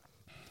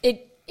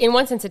it, in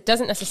one sense, it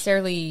doesn't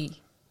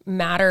necessarily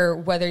matter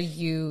whether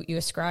you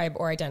ascribe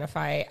or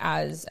identify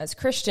as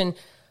Christian.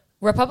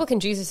 Republican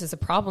Jesus is a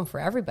problem for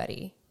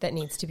everybody that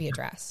needs to be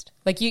addressed.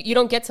 Like you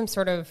don't get some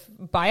sort of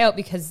buyout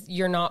because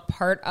you're not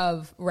part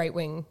of right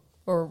wing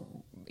or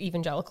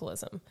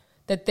evangelicalism.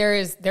 That there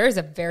is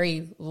a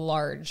very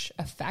large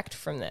effect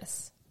from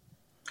this.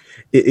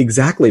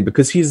 Exactly,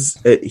 because he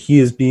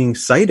is being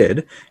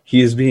cited.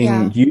 He is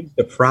being used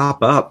to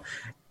prop up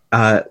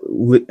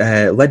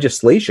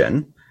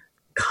legislation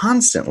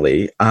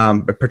constantly,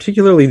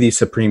 particularly these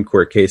Supreme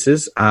Court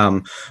cases,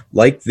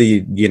 like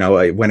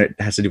when it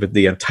has to do with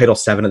the Title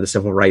VII of the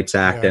Civil Rights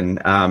Act and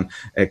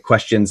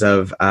questions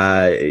of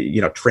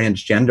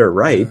transgender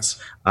rights.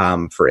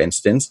 For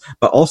instance,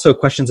 but also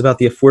questions about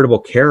the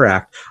Affordable Care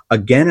Act.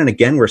 Again and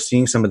again, we're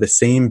seeing some of the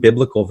same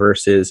biblical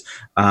verses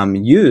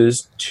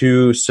used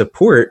to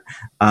support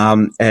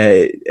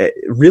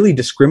really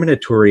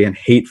discriminatory and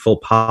hateful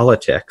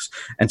politics.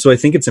 And so I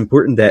think it's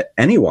important that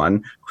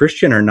anyone,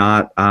 Christian or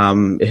not,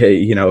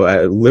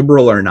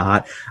 liberal or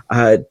not,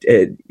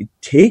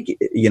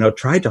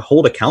 try to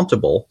hold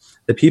accountable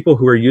the people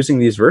who are using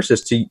these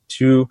verses to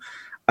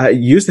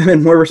use them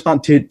in more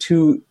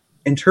to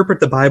interpret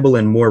the Bible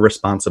in more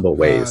responsible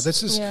ways.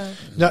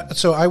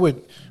 So I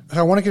want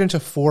to get into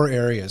 4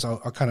 areas. I'll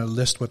kind of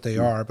list what they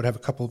are, but I have a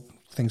couple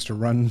things to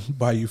run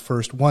by you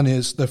first.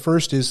 The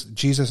first is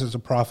Jesus is a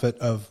prophet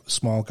of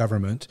small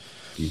government.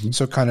 Mm-hmm.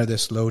 So kind of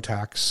this low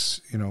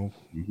tax,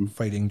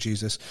 fighting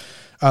Jesus.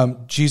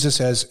 Jesus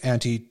as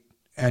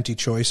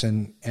anti-choice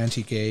and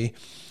anti-gay.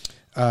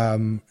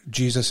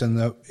 Jesus and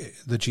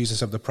the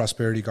Jesus of the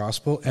prosperity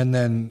gospel. And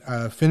then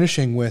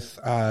finishing with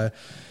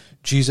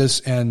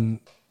Jesus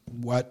and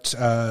what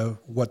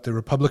the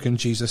Republican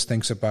Jesus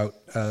thinks about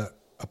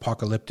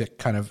apocalyptic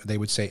kind of, they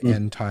would say,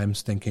 end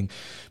times thinking,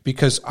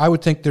 because I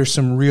would think there's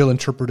some real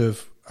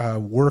interpretive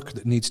work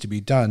that needs to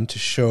be done to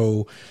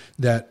show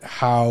that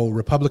how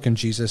Republican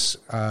Jesus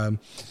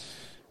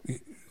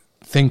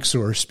thinks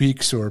or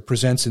speaks or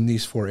presents in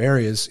these 4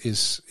 areas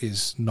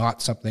is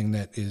not something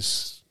that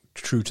is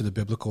true to the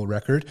biblical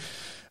record.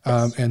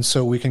 And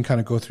so we can kind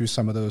of go through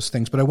some of those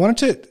things. But I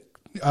wanted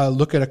to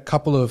look at a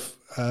couple of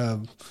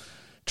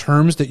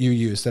terms that you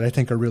use that I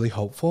think are really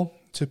helpful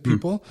to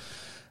people.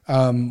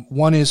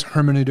 One is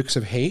hermeneutics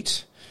of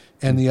hate,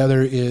 and the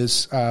other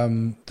is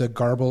the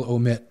garble,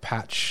 omit,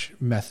 patch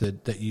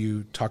method that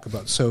you talk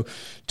about. So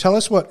tell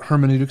us what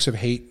hermeneutics of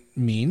hate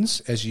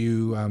means as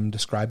you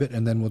describe it,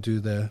 and then we'll do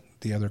the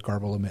other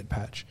garble, omit,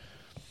 patch.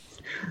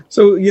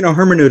 So,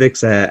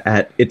 hermeneutics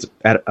at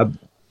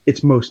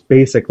its most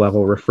basic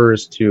level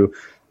refers to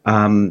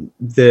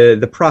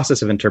the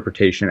process of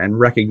interpretation and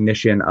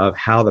recognition of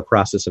how the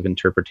process of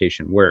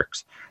interpretation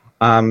works.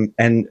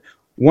 And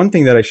one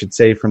thing that I should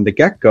say from the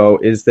get-go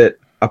is that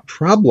a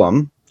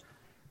problem,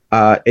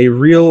 a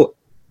real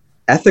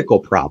ethical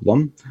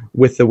problem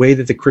with the way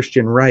that the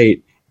Christian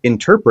right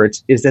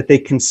interprets is that they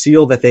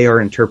conceal that they are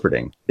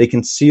interpreting. They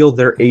conceal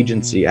their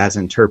agency as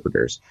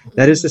interpreters.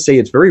 That is to say,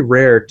 it's very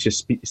rare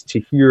to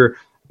hear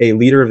a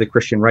leader of the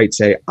Christian right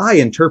say, I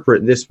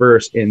interpret this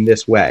verse in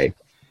this way.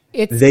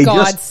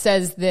 God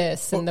says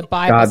this, and the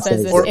Bible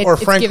says this. Or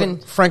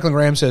Franklin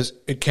Graham says,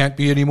 it can't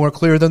be any more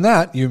clear than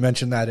that. You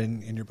mentioned that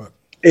in your book.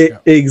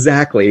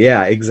 Exactly.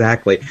 Yeah,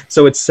 exactly.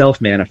 So it's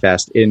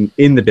self-manifest in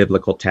the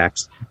biblical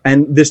text.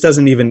 And this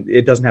doesn't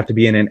have to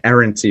be an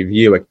inerrancy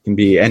view. It can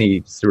be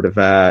any sort of,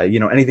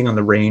 anything on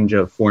the range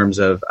of forms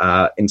of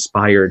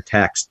inspired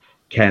text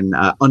can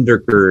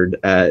undergird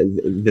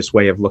this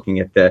way of looking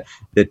at the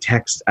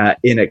text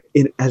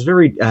as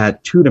very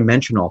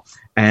two-dimensional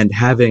and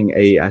having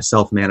a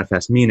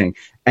self-manifest meaning.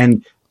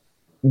 And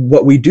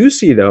what we do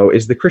see, though,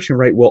 is the Christian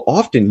right will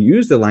often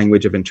use the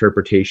language of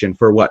interpretation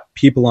for what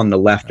people on the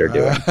left are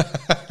doing.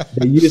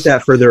 They use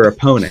that for their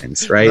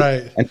opponents,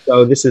 right? And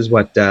so this is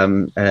what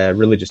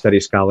religious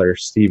studies scholar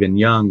Stephen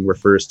Young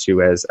refers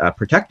to as a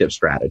protective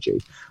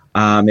strategy.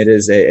 It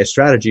is a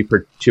strategy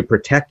to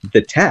protect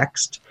the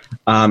text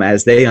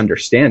as they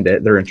understand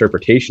it, their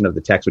interpretation of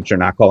the text, which they're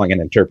not calling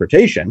an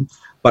interpretation,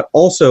 but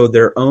also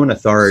their own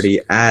authority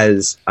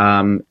as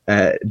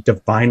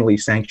divinely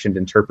sanctioned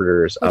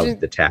interpreters of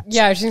the text.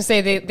 Yeah, I was going to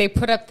say they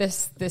put up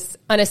this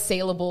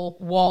unassailable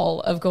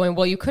wall of going,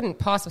 well, you couldn't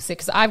possibly say,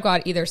 because I've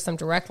got either some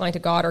direct line to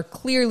God or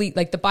clearly,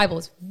 like the Bible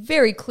is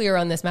very clear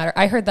on this matter.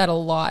 I heard that a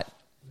lot.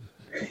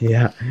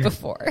 Yeah.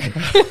 Before.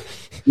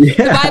 Yeah,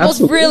 the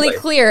Bible's absolutely. really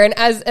clear, and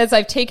as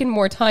I've taken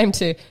more time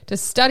to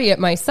study it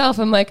myself,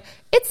 I'm like,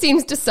 it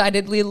seems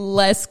decidedly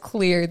less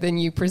clear than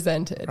you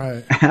presented.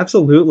 Right.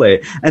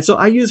 Absolutely. And so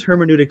I use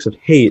hermeneutics of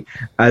hate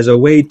as a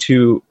way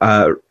to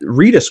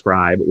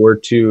redescribe or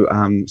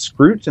to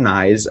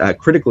scrutinize,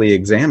 critically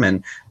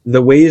examine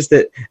the ways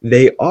that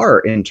they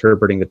are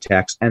interpreting the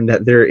text, and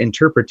that their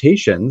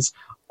interpretations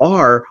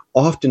are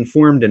often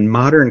formed in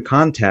modern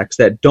contexts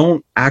that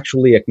don't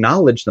actually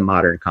acknowledge the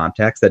modern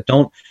context, that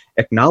don't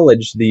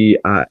acknowledge the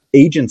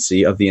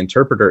agency of the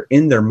interpreter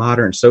in their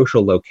modern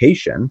social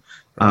location,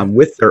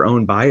 with their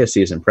own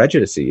biases and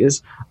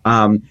prejudices,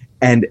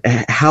 and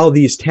how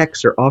these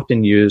texts are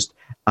often used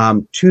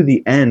to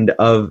the end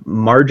of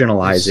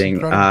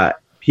marginalizing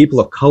people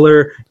of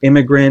color,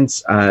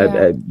 immigrants,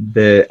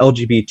 the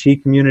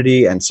LGBT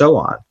community, and so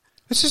on.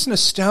 This is an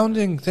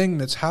astounding thing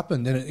that's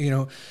happened,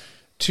 and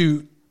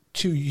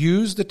to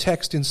use the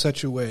text in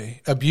such a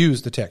way,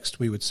 abuse the text,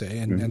 we would say,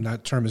 and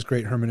that term is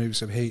great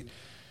hermeneutics of hate,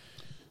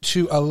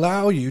 to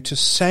allow you to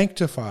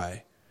sanctify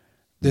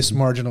this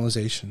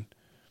marginalization,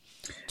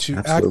 to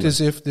act as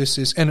if this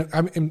is,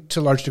 and to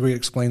a large degree it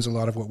explains a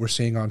lot of what we're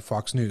seeing on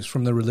Fox News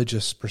from the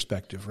religious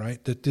perspective,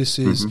 right? That this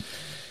is,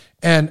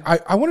 and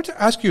I wanted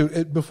to ask you,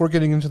 before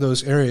getting into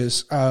those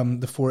areas,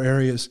 the 4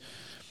 areas,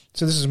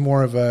 so this is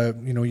more of a,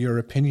 your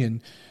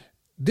opinion.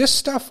 This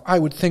stuff, I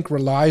would think,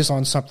 relies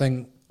on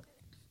something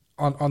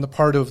on the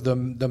part of the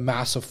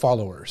mass of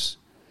followers.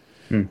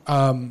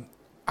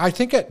 I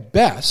think at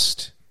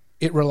best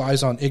it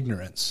relies on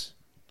ignorance,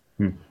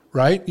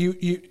 right?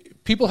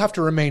 People have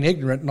to remain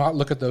ignorant, not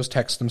look at those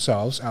texts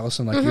themselves,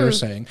 Allison, like you're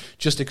saying,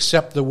 just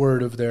accept the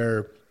word of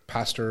their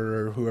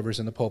pastor or whoever's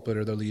in the pulpit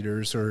or their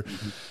leaders, or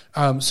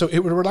so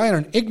it would rely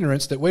on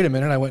ignorance that, wait a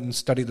minute, I went and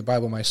studied the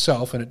Bible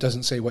myself and it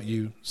doesn't say what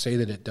you say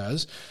that it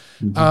does.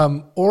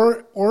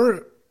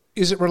 Or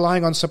is it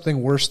relying on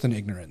something worse than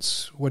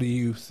ignorance? What do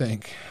you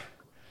think?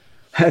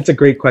 That's a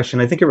great question.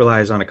 I think it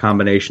relies on a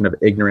combination of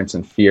ignorance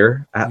and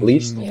fear, at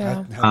least.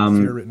 Yeah.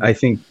 I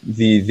think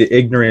the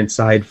ignorant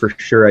side, for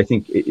sure. I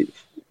think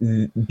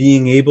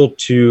being able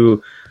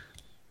to,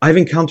 I've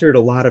encountered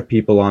a lot of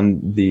people on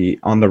the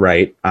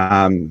right,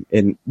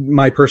 in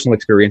my personal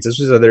experiences,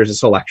 there's a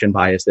selection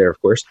bias there,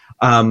 of course,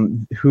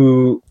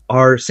 who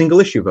are single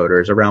issue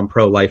voters around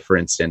pro-life, for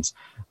instance,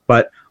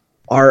 but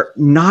are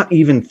not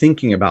even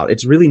thinking about,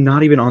 it's really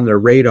not even on their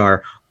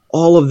radar,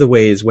 all of the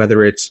ways,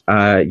 whether it's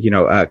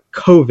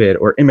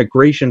COVID or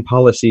immigration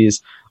policies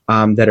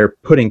that are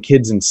putting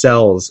kids in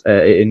cells,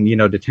 in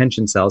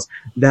detention cells,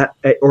 that,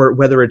 or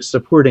whether it's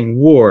supporting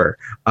war,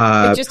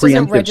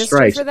 preemptive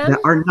strikes that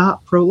are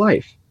not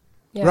pro-life.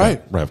 Yeah.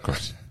 Right, of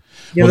course.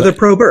 They're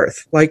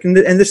pro-birth. And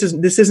this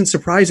isn't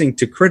surprising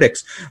to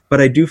critics,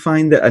 but I do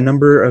find that a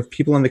number of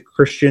people on the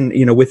Christian,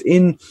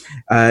 within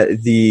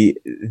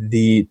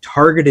the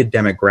targeted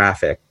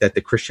demographic that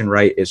the Christian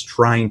right is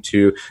trying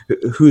to,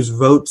 whose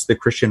votes the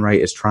Christian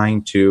right is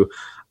trying to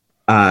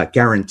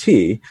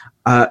guarantee,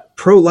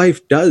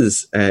 pro-life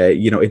does,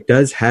 it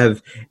does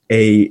have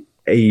a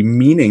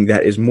meaning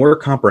that is more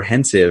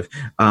comprehensive,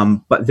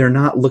 but they're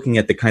not looking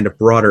at the kind of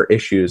broader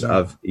issues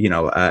of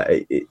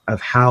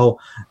how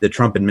the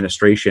Trump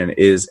administration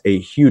is a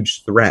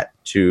huge threat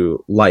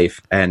to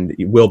life and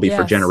will be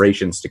for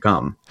generations to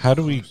come. How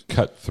do we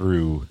cut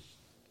through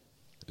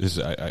this?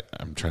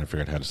 I'm trying to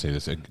figure out how to say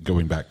this.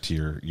 Going back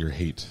to your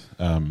hate,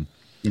 I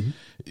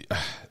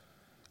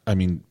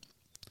mean,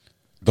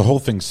 the whole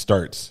thing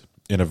starts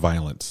in a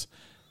violence.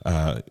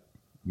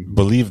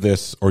 Believe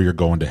this or you're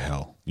going to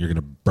hell. You're going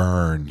to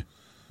burn,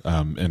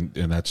 and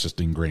that's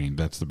just ingrained.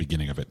 That's the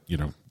beginning of it. You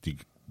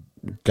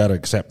got to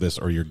accept this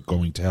or you're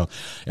going to hell.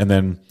 And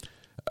then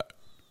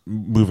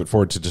move it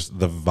forward to just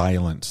the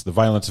violence of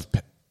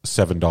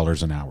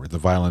 $7 an hour, the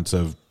violence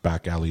of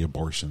back alley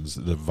abortions,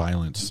 the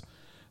violence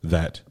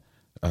that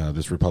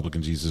this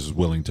Republican Jesus is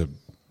willing to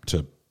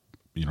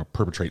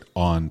perpetrate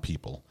on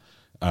people.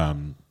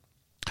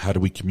 How do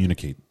we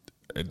communicate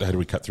how do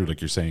we cut through,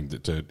 like you're saying,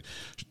 to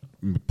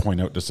point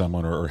out to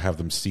someone or have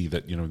them see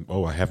that,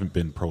 I haven't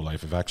been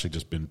pro-life, I've actually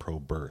just been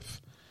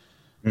pro-birth.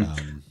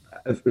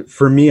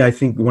 For me, I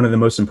think one of the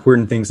most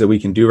important things that we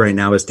can do right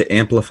now is to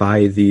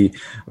amplify the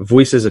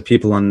voices of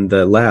people on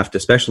the left,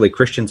 especially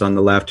Christians on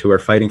the left, who are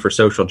fighting for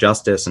social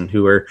justice and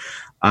who are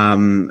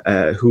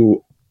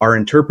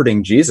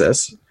interpreting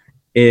Jesus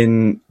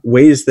in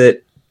ways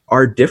that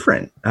are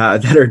different,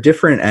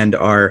 and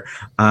are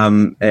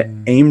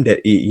aimed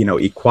at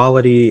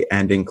equality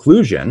and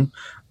inclusion,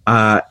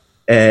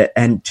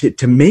 and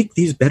to make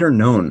these better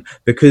known,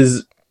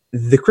 because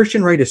the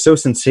Christian right is so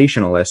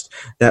sensationalist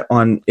that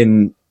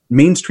in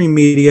mainstream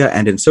media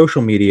and in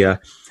social media,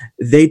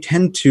 they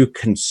tend to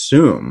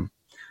consume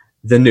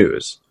the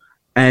news.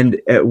 And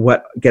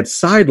what gets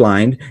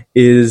sidelined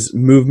is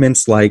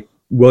movements like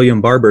William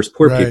Barber's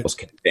Poor People's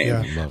Campaign.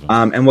 Yeah.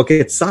 And what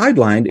gets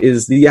sidelined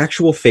is the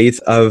actual faith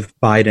of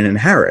Biden and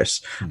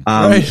Harris,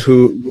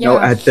 who,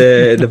 at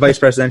the vice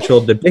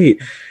presidential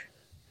debate,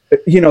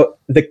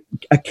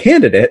 a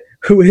candidate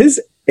who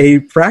is a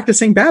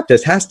practicing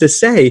Baptist has to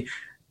say,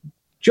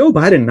 Joe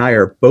Biden and I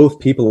are both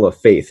people of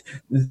faith.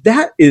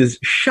 That is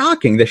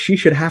shocking that she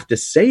should have to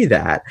say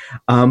that.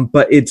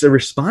 But it's a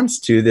response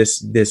to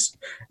this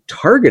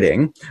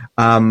targeting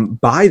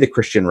by the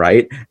Christian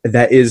right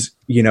that is,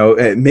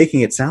 making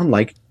it sound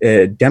like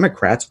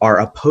Democrats are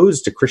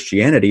opposed to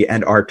Christianity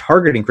and are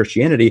targeting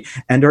Christianity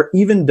and are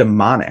even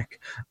demonic.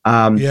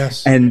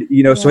 Yes. And,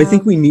 so I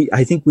think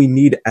we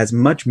need as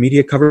much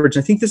media coverage.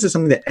 I think this is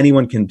something that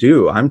anyone can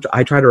do.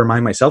 I try to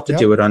remind myself to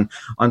do it on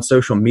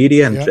social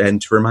media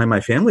and to remind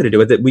my family to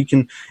do it, that we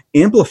can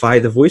amplify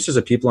the voices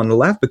of people on the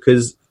left,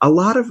 because a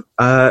lot of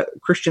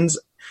Christians,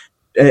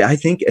 I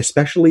think,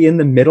 especially in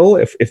the middle,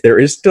 if there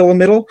is still a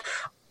middle,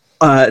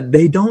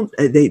 they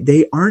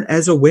aren't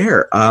as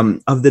aware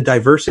of the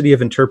diversity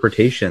of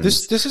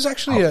interpretations. This is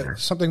actually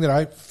something that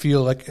I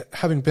feel like,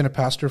 having been a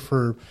pastor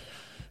for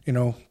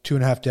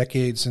 2.5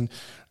 decades, and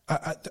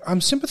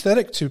I'm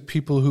sympathetic to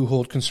people who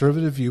hold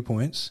conservative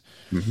viewpoints,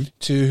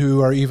 to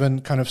who are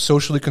even kind of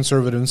socially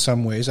conservative in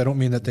some ways. I don't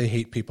mean that they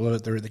hate people or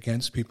that they're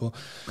against people,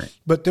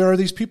 but there are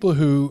these people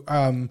who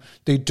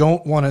they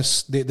don't want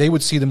to. They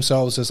would see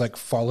themselves as like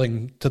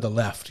falling to the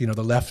left.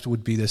 The left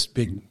would be this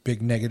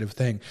big negative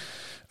thing,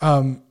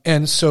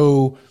 and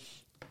so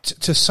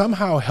to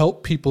somehow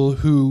help people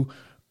who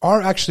are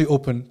actually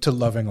open to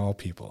loving all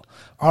people,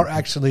 are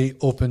actually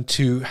open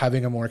to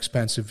having a more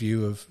expansive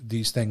view of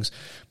these things,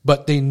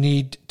 but they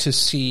need to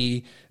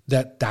see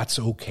that that's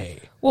okay.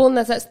 Well, and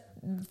that's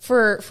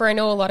for I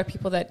know a lot of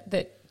people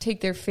that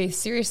take their faith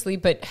seriously,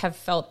 but have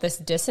felt this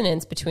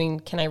dissonance between,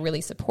 can I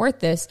really support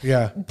this?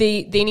 Yeah.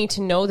 They need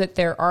to know that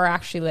there are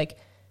actually like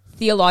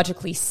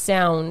theologically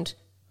sound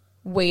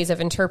ways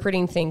of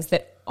interpreting things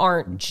that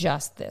aren't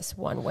just this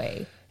one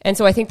way. And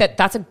so I think that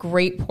that's a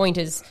great point,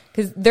 is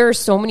because there are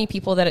so many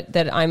people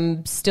that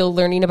I'm still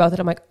learning about that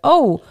I'm like,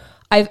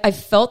 I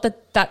felt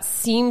that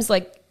seems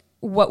like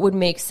what would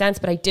make sense,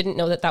 but I didn't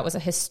know that was a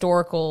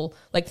historical,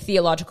 like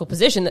theological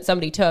position that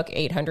somebody took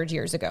 800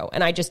 years ago.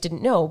 And I just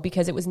didn't know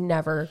because it was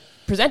never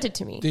presented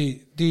to me.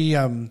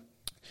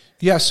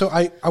 So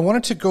I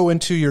wanted to go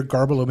into your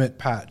garble omit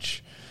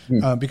patch.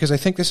 Because I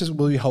think this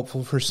will be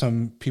helpful for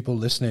some people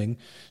listening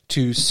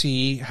to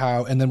see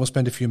how, and then we'll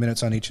spend a few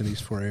minutes on each of these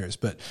 4 areas,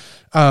 but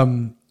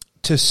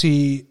to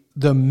see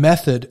the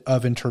method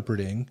of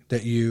interpreting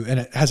that and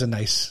it has a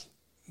nice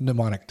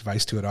mnemonic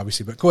device to it,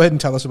 obviously, but go ahead and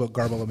tell us about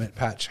garble omit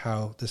patch,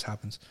 how this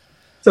happens.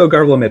 So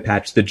garble omit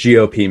patch, the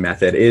GOP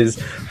method,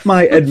 is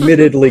my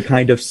admittedly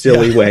kind of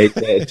silly way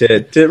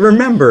to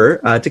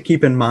remember, to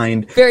keep in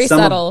mind. Very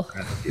subtle.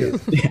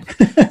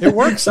 It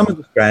works. Some of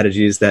the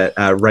strategies that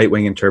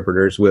right-wing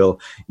interpreters will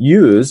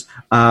use.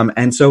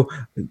 And so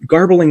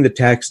garbling the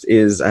text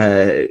is,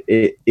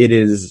 it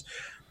is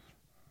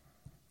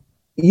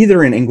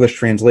either an English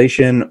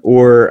translation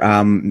or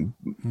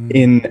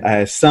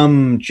in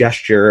some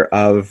gesture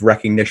of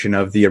recognition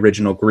of the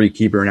original Greek,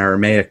 Hebrew, and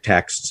Aramaic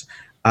texts,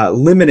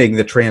 limiting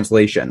the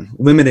translation,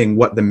 limiting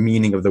what the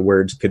meaning of the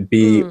words could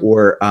be,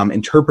 or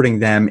interpreting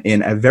them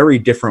in a very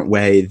different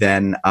way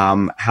than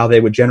how they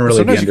would generally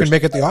be understood. Sometimes you can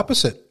make it the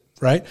opposite,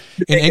 right?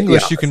 In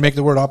English, you can make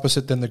the word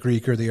opposite than the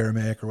Greek or the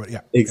Aramaic or what.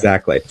 Yeah,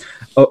 exactly.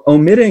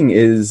 Omitting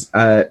is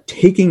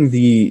taking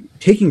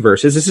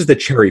verses. This is the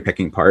cherry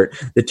picking part.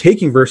 The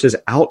taking verses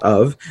out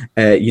of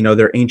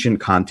their ancient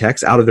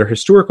context, out of their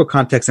historical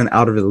context, and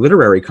out of the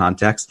literary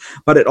context.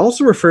 But it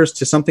also refers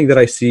to something that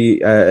I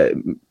see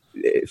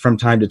from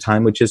time to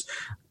time, which is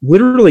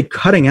literally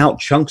cutting out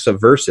chunks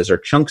of verses or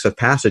chunks of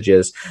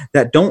passages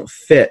that don't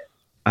fit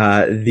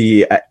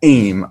the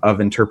aim of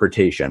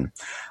interpretation.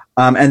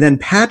 And then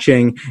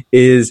patching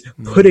is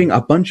putting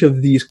a bunch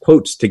of these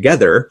quotes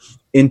together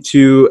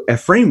into a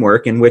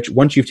framework in which,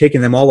 once you've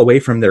taken them all away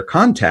from their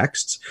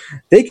contexts,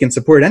 they can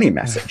support any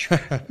message,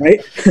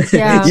 right?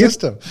 Yeah.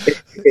 System.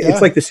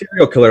 It's like the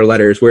serial killer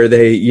letters, where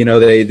they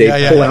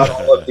pull out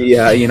all of the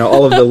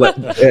all of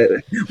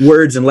the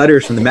words and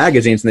letters from the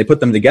magazines, and they put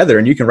them together,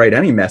 and you can write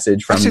any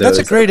message from. Actually, those.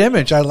 that's a great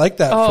image. I like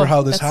that for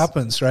how this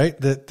happens, right?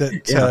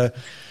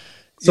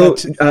 So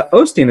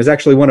Osteen is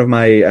actually one of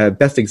my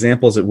best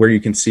examples of where you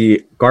can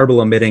see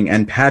garble omitting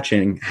and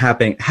patching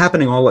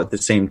happening all at the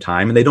same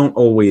time. And they don't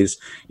always,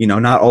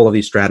 not all of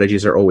these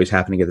strategies are always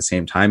happening at the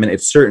same time. And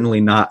it's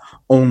certainly not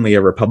only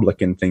a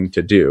Republican thing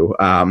to do.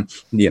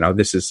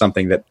 This is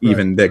something that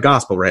even the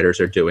gospel writers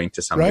are doing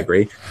to some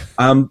degree.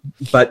 So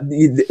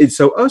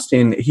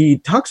Osteen, he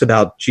talks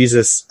about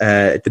Jesus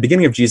at the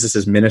beginning of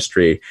Jesus's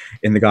ministry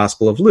in the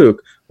Gospel of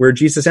Luke, where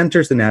Jesus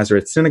enters the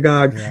Nazareth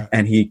synagogue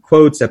and he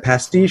quotes a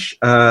pastiche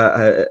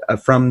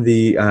from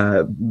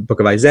the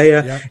book of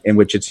Isaiah, in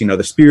which it's,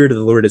 the Spirit of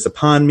the Lord is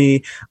upon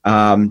me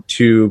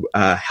to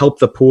help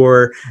the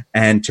poor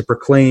and to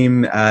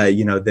proclaim,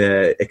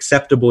 the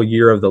acceptable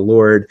year of the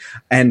Lord.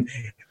 And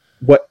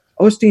what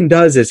Osteen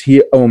does is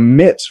he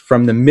omits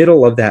from the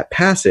middle of that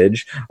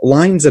passage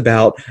lines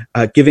about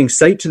giving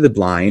sight to the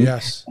blind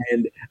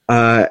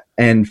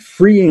and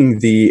freeing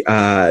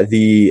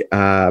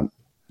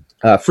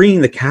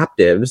freeing the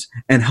captives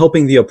and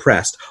helping the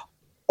oppressed,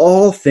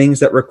 all things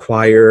that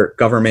require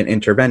government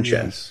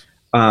intervention,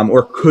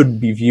 or could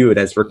be viewed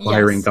as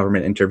requiring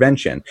government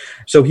intervention.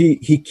 So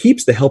he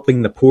keeps the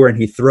helping the poor and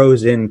he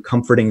throws in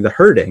comforting the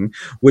hurting,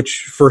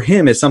 which for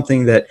him is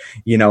something that,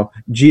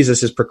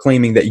 Jesus is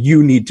proclaiming that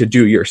you need to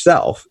do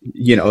yourself.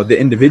 The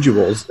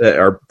individuals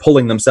are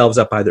pulling themselves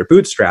up by their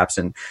bootstraps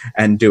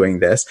and doing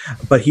this,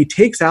 but he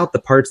takes out the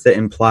parts that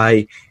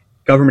imply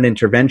government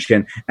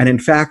intervention, and in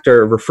fact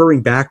are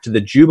referring back to the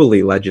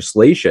Jubilee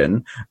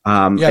legislation.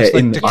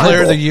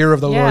 Declare the year of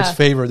the Lord's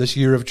favor, this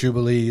year of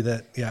Jubilee.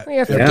 We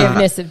have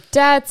forgiveness of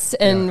debts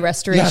and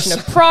restoration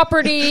of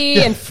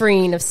property and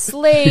freeing of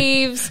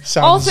slaves.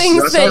 All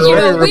things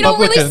that we don't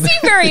really see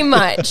very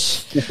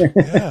much.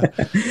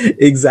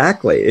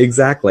 Exactly.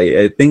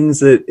 Things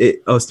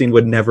that Osteen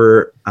would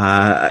never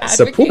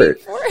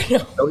support.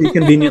 So he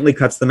conveniently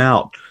cuts them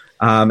out.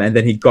 And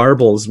then he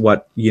garbles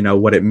what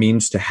it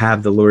means to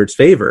have the Lord's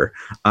favor,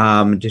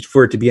 just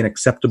for it to be an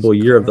acceptable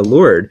year of the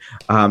Lord.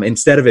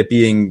 Instead of it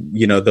being,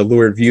 the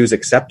Lord views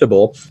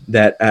acceptable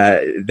that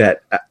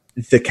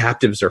the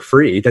captives are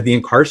free, that the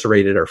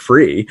incarcerated are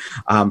free.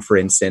 For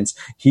instance,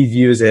 he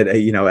views it,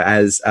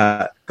 as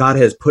God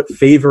has put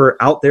favor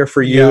out there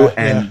for you,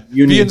 and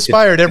you need be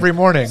inspired every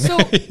morning. So,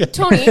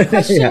 Tony,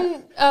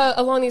 question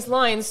along these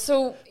lines.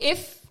 So,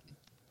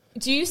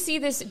 do you see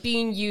this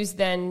being used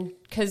then?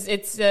 Because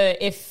it's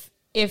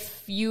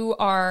if you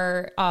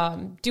are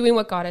doing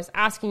what God is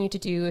asking you to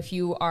do, if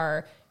you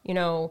are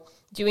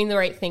doing the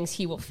right things,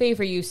 He will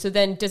favor you. So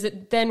then, does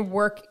it then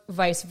work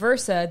vice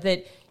versa,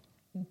 that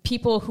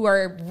people who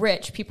are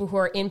rich, people who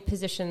are in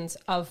positions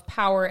of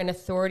power and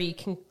authority,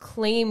 can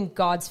claim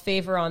God's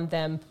favor on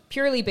them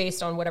purely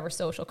based on whatever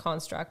social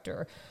construct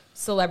or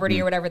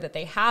celebrity or whatever that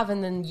they have,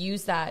 and then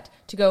use that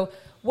to go,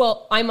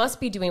 well, I must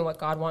be doing what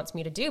God wants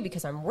me to do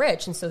because I'm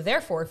rich, and so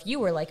therefore, if you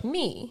were like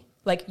me,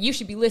 you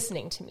should be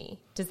listening to me.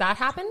 Does that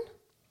happen?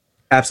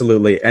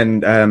 Absolutely.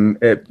 And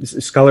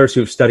scholars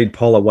who've studied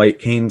Paula White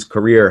Cain's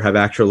career have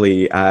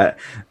actually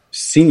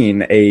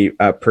seen a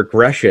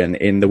progression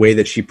in the way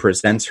that she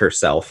presents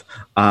herself,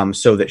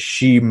 so that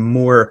she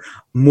more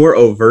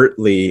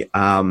overtly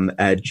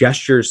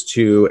gestures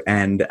to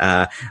and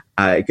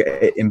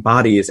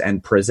embodies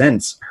and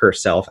presents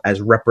herself as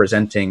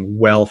representing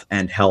wealth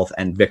and health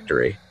and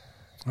victory.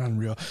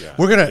 Unreal.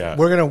 We're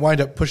gonna wind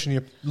up pushing you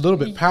a little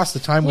bit past the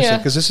time we said,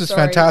 because this is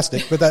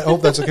fantastic. But I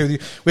hope that's okay with you.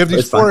 We have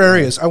these four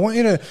areas. I want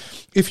you to,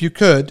 if you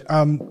could,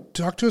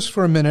 talk to us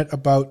for a minute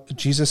about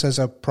Jesus as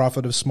a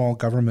prophet of small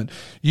government.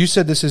 You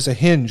said this is a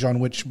hinge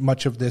on which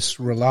much of this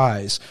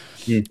relies,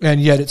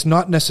 and yet it's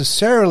not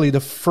necessarily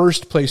the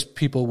first place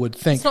people would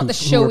think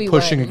who are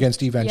pushing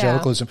against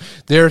evangelicalism.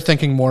 They're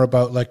thinking more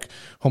about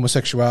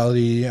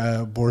homosexuality,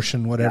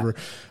 abortion, whatever.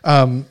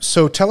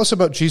 So tell us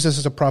about Jesus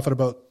as a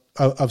prophet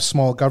of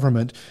small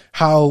government,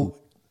 how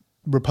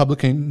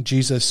Republican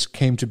Jesus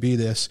came to be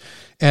this,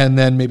 and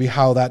then maybe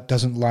how that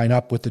doesn't line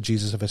up with the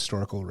Jesus of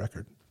historical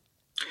record.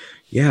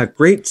 Yeah,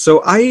 great.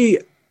 So I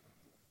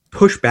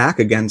push back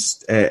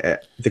against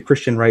the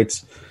Christian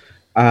right's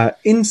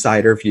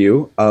insider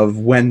view of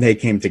when they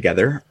came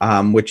together,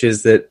 which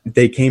is that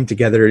they came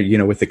together,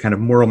 with the kind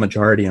of moral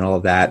majority and all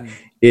of that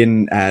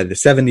in the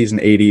 70s and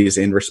 80s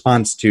in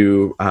response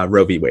to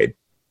Roe v. Wade,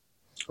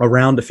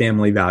 around a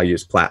family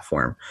values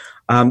platform.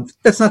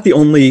 That's not the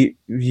only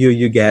view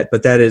you get,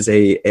 but that is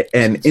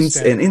an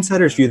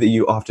insider's view that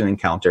you often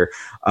encounter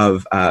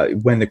of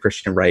when the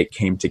Christian right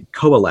came to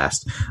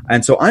coalesce.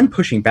 And so I'm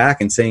pushing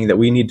back and saying that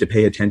we need to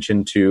pay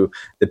attention to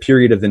the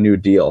period of the New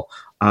Deal,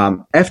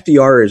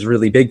 FDR is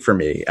really big for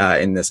me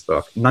in this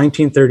book.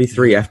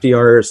 1933,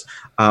 FDR's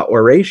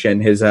oration,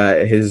 his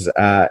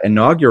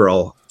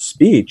inaugural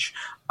speech,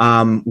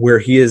 where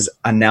he is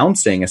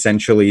announcing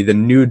essentially the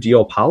New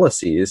Deal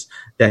policies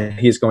that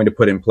he's going to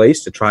put in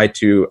place to try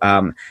to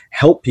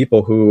help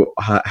people who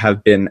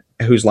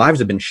whose lives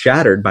have been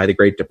shattered by the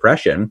Great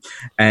Depression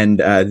and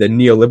the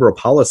neoliberal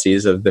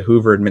policies of the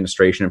Hoover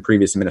administration and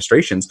previous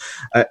administrations.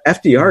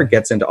 FDR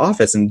gets into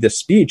office, and this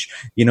speech,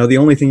 the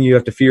only thing you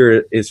have to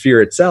fear is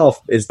fear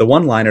itself, is the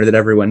one-liner that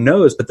everyone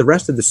knows. But the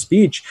rest of the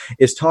speech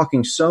is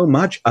talking so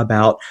much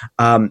about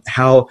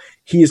how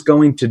he is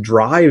going to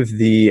drive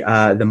the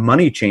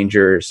money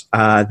changers,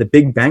 the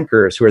big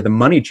bankers who are the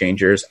money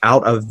changers,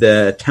 out of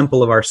the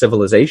temple of our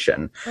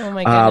civilization. Oh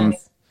my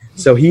goodness.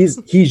 So he's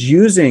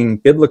using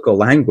biblical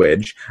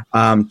language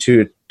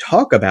to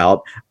talk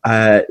about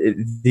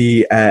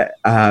the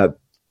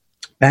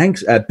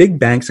banks, big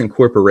banks and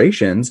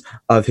corporations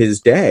of his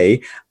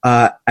day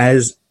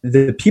as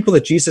the people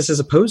that Jesus is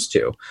opposed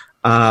to.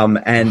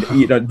 And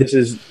this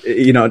is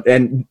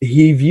and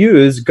he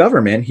views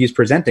government. He's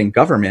presenting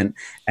government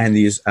and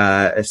these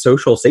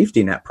social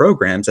safety net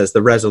programs as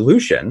the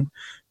resolution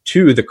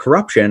to the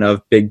corruption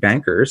of big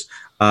bankers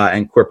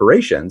and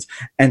corporations.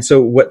 And so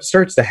what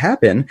starts to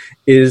happen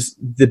is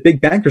the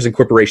big bankers and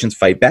corporations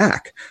fight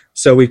back.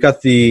 So we've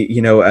got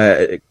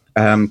the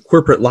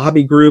corporate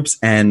lobby groups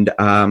and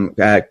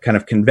kind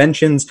of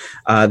conventions.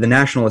 The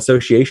National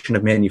Association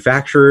of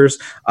Manufacturers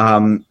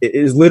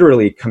is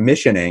literally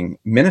commissioning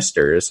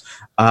ministers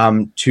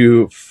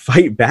to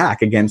fight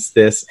back against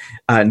this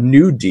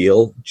New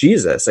Deal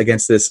Jesus,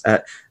 against this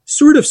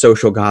sort of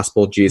social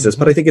gospel Jesus,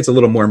 but I think it's a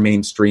little more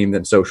mainstream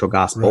than social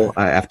gospel,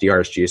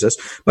 FDR's Jesus,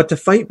 but to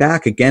fight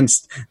back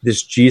against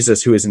this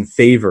Jesus who is in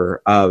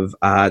favor of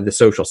the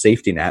social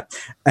safety net.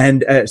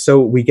 And so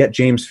we get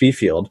James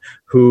Fifield,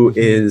 who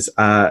is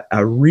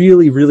a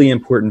really, really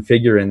important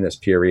figure in this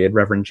period,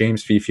 Reverend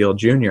James Fifield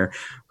Jr.,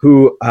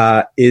 who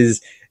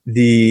is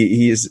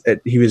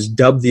he was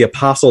dubbed the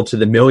apostle to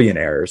the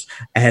millionaires,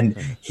 and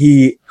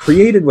he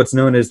created what's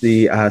known as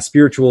the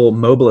Spiritual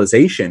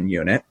Mobilization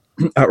Unit,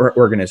 or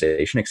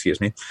organization,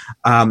 excuse me.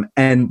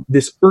 And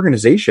this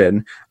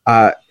organization,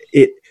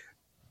 it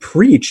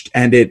preached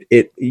and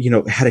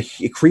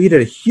it created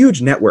a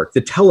huge network.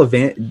 It's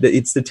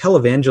the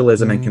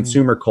televangelism and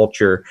consumer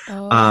culture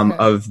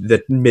of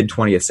the mid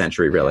 20th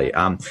century, really,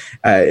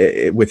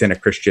 within a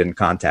Christian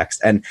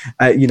context. And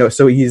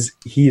so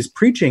he's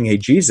preaching a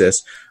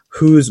Jesus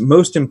whose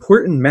most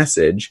important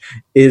message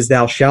is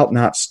 "Thou shalt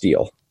not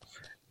steal,"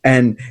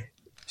 and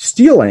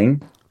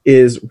stealing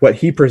is what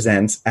he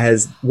presents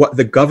as what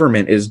the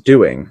government is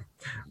doing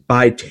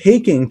by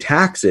taking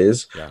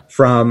taxes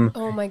from,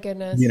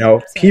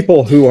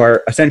 people who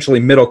are essentially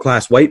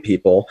middle-class white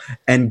people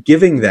and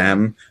giving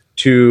them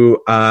to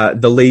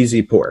the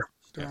lazy poor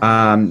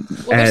and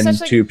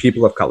to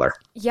people of color.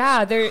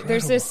 Yeah,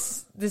 there's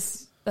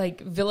this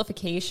like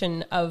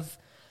vilification of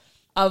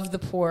the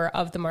poor,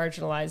 of the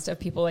marginalized, of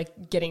people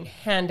like getting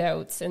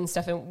handouts and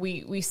stuff, and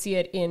we see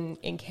it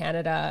in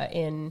Canada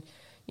in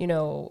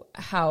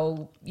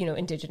how,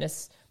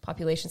 Indigenous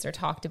populations are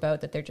talked about,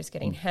 that they're just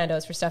getting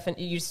handouts for stuff. And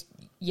you just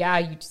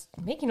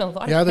making a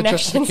lot of the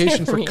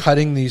justification for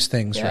cutting these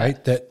things,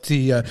 right? That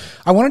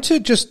I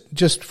wanted to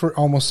just for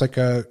almost like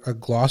a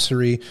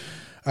glossary,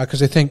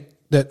 because I think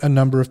that a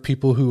number of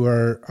people who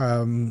are,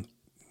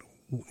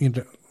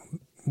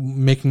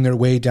 making their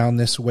way down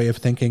this way of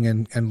thinking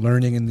and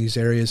learning in these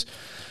areas,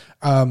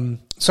 some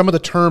of the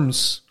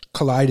terms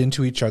collide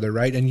into each other,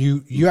 right? And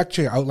you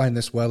actually outline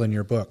this well in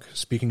your book,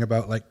 speaking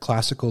about like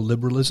classical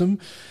liberalism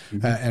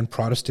and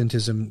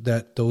Protestantism,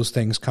 that those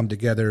things come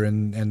together,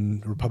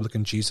 and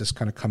Republican Jesus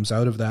kind of comes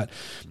out of that.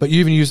 But you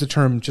even used the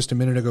term just a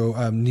minute ago,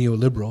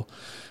 neoliberal.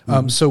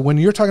 So when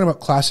you're talking about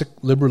classic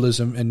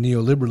liberalism and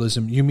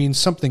neoliberalism, you mean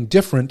something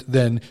different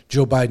than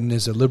Joe Biden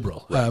is a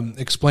liberal.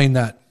 Explain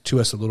that to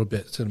us a little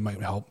bit, so it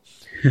might help.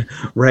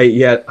 Right.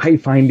 Yeah. I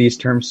find these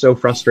terms so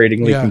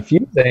frustratingly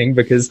confusing,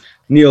 because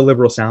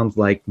neoliberal sounds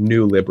like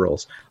new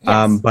liberals.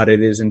 Yes. But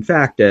it is, in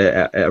fact,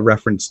 a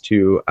reference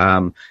to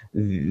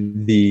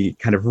the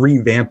kind of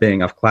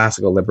revamping of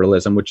classical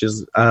liberalism, which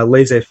is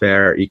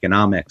laissez-faire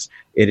economics.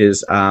 It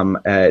is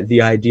the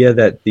idea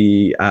that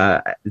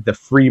the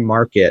free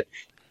market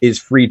is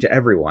free to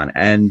everyone,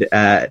 and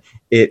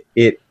it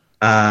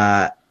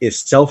is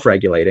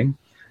self-regulating,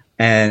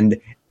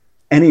 and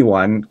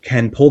anyone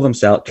can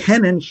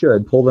and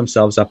should pull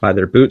themselves up by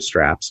their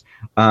bootstraps.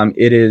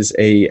 It is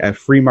a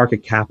free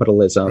market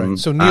capitalism. Right.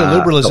 So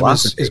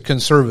neoliberalism is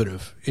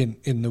conservative in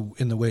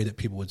the way that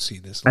people would see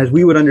this. As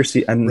we would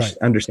understand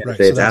it,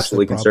 it's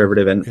absolutely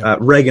conservative. And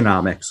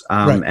Reaganomics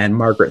and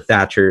Margaret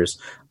Thatcher's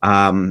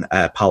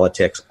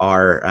politics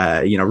are,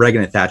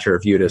 Reagan and Thatcher are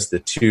viewed as the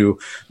two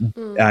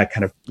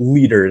kind of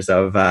leaders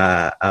of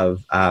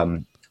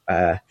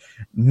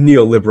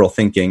neoliberal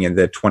thinking in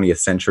the 20th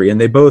century.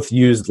 And they both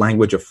used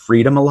language of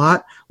freedom a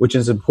lot, which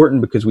is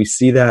important because we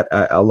see that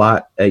a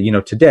lot,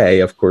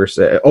 today, of course,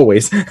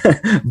 always,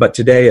 but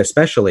today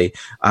especially,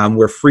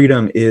 where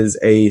freedom is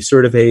a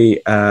sort of a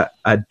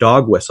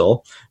dog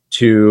whistle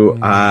to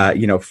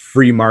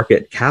free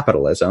market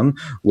capitalism,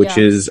 which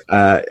is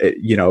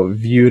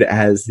viewed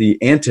as the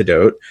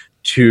antidote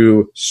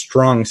to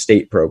strong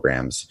state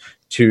programs,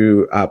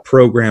 to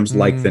programs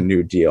like the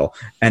New Deal.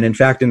 And in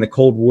fact, in the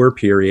Cold War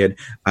period,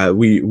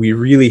 we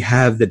really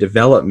have the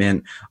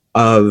development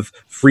of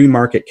free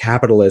market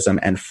capitalism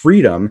and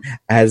freedom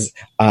as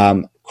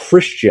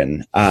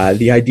Christian,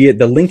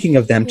 the linking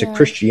of them to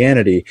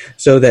Christianity,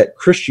 so that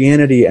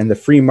Christianity and the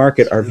free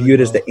market are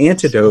viewed as the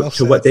antidote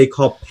to what they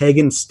call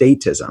pagan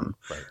statism.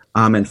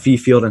 And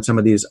Fifield and some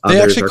of these others.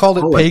 They actually called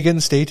it pagan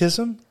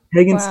statism?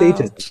 Pagan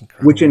statism,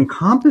 which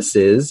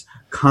encompasses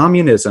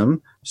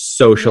communism,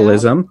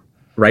 socialism,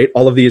 right?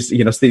 All of these,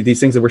 these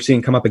things that we're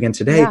seeing come up again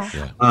today,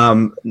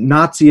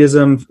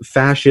 Nazism,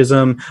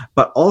 fascism,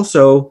 but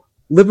also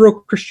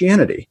liberal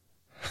Christianity.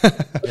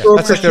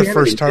 That's like their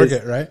first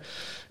target, right?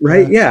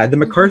 Right. Yeah. The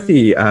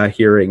McCarthy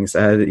hearings,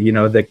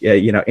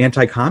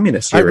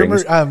 anti-communist hearings. I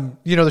remember,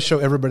 the show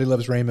Everybody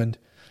Loves Raymond.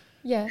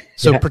 Yeah.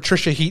 So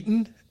Patricia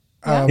Heaton,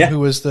 who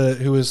was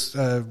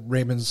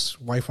Raymond's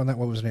wife on that.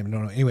 What was her name?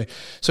 No. Anyway,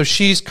 so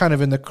she's kind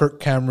of in the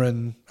Kirk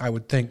Cameron, I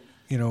would think,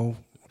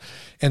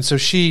 and so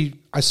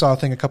I saw a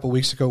thing a couple of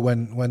weeks ago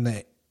when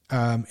the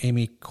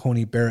Amy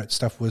Coney Barrett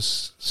stuff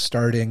was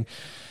starting,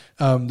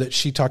 that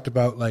she talked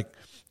about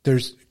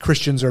there's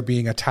Christians are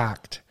being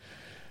attacked.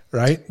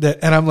 Right.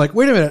 And I'm like,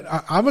 wait a minute,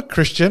 I'm a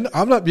Christian.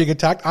 I'm not being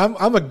attacked.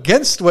 I'm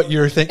against what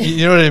you're thinking.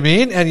 You know what I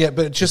mean? And yet,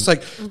 but it's just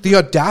like the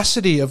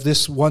audacity of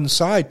this one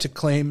side to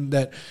claim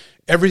that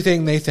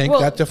everything they think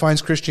that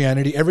defines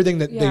Christianity, everything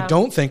that they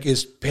don't think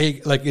is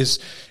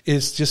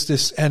is just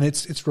this. And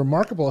it's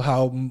remarkable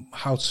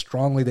how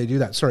strongly they do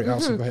that. Sorry,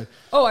 Allison, go ahead.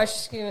 Oh, I was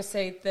just going to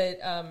say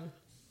that,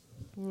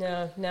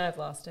 no, now I've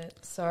lost it.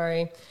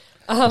 Sorry.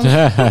 Wow,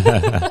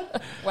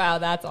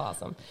 that's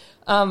awesome.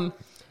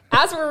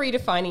 As we're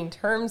redefining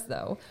terms,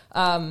 though,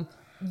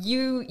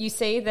 you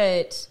say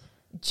that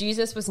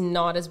Jesus was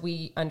not, as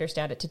we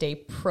understand it today,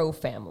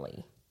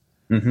 pro-family.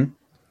 Mm-hmm.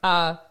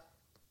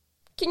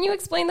 Can you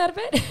explain that a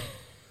bit?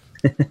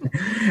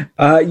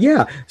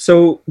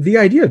 So the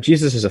idea of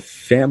Jesus as a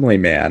family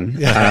man.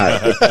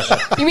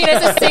 You mean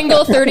as a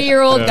single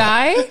 30-year-old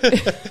guy?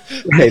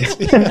 Right.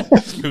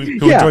 who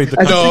enjoyed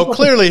the No,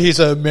 clearly he's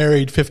a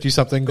married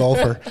 50-something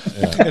golfer.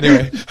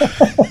 Anyway.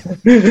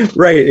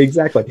 Right,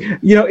 exactly.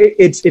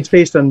 It's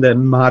based on the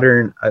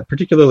modern,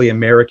 particularly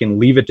American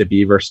Leave It to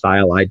Beaver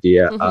style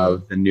idea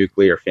of the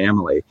nuclear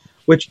family,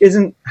 which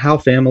isn't how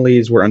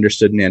families were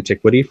understood in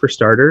antiquity, for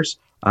starters.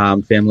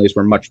 Families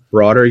were much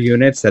broader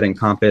units that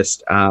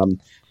encompassed, not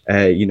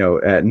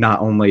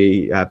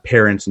only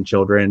parents and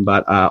children,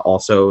 but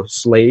also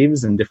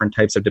slaves and different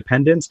types of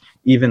dependents.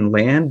 Even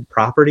land,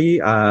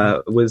 property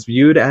was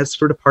viewed as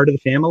sort of part of the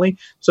family.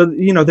 So,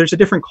 there's a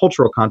different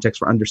cultural context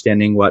for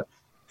understanding what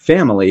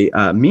family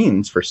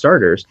means, for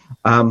starters.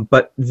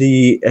 But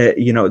the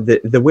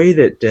way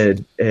that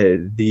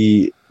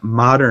the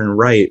modern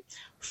right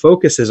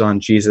focuses on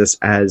Jesus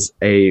as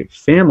a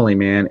family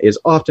man is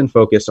often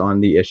focused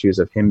on the issues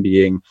of him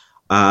being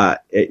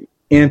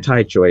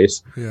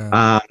anti-choice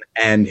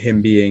and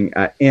him being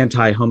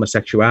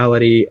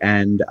anti-homosexuality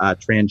and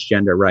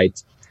transgender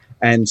rights.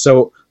 And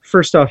so,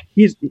 first off,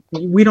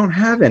 we don't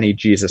have any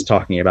Jesus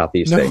talking about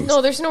these things.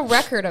 No, there's no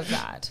record of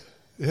that.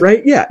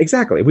 Right? Yeah,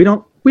 exactly. We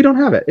don't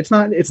have it. It's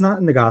not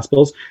in the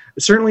Gospels.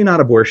 Certainly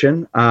not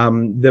abortion.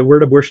 The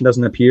word abortion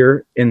doesn't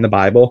appear in the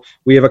Bible.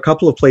 We have a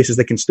couple of places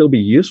that can still be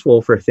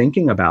useful for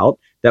thinking about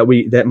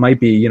that might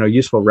be,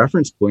 useful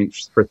reference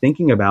points for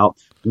thinking about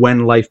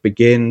when life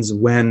begins,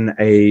 when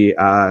a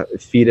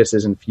fetus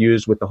is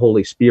infused with the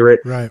Holy Spirit,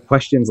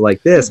 questions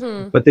like this.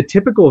 But the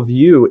typical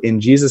view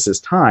in Jesus's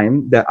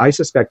time that I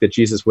suspect that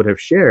Jesus would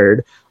have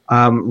shared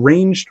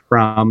ranged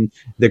from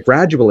the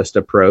gradualist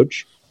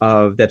approach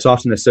that's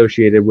often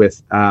associated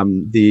with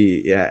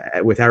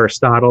with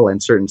Aristotle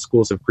and certain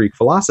schools of Greek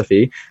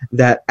philosophy,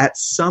 that at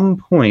some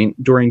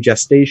point during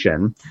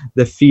gestation,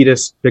 the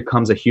fetus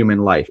becomes a human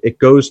life. It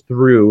goes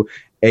through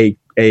a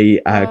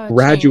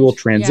gradual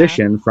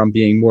transition from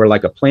being more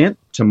like a plant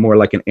to more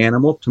like an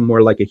animal to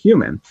more like a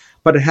human.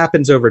 But it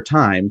happens over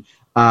time.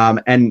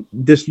 And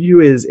this view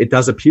it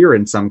does appear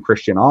in some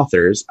Christian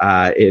authors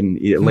in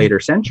later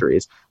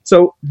centuries.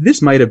 So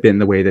this might have been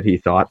the way that he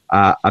thought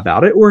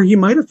about it, or he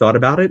might have thought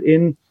about it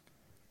in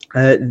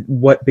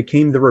what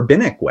became the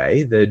rabbinic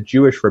way, the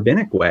Jewish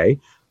rabbinic way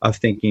of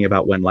thinking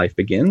about when life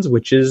begins,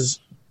 which is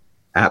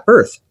at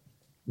birth,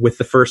 with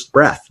the first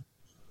breath.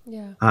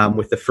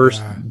 With the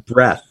first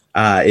breath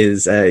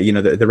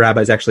the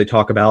rabbis actually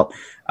talk about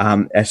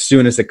as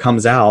soon as it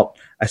comes out,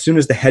 as soon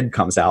as the head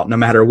comes out, no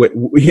matter what,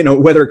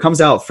 whether it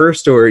comes out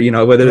first or,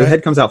 whether the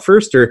head comes out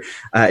first or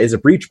is a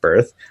breech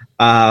birth,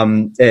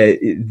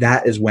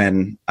 that is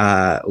when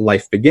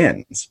life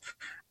begins.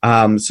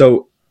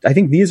 So I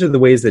think these are the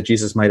ways that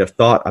Jesus might have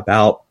thought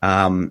about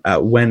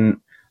when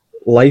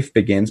life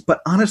begins.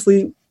 But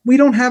honestly, we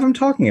don't have him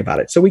talking about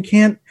it. So we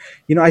can't,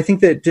 I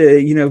think that,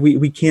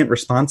 we can't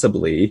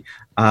responsibly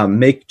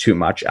make too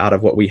much out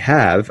of what we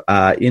have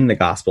in the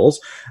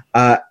Gospels.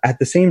 At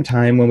the same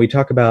time, when we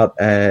talk about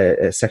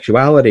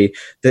sexuality,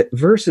 the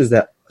verses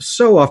that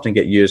so often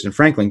get used, and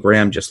Franklin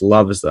Graham just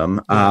loves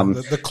them.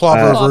 The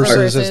clobber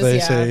verses, as they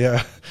say,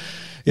 yeah.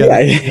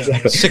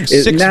 Exactly. Six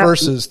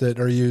verses that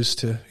are used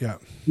to,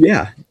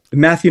 Yeah.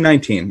 Matthew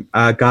 19,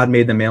 God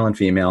made them male and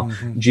female.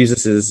 Mm-hmm.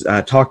 Jesus is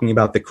talking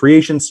about the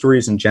creation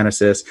stories in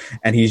Genesis,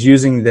 and he's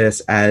using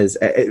this as,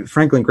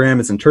 Franklin Graham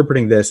is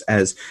interpreting this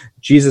as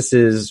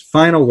Jesus's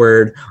final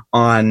word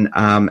on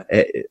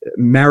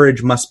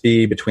marriage must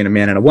be between a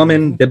man and a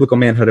woman, mm-hmm. biblical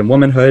manhood and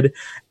womanhood,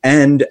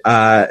 and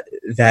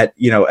that,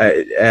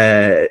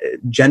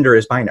 gender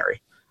is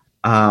binary,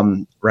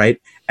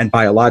 right? And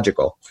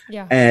biological.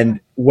 Yeah.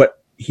 And what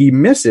he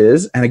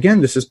misses, and again,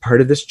 this is part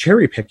of this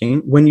cherry picking,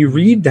 when you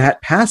read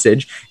that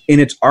passage in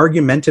its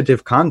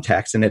argumentative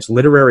context, in its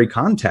literary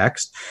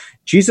context,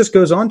 Jesus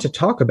goes on to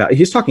talk about,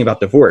 he's talking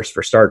about divorce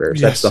for starters.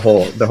 Yes. That's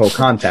the whole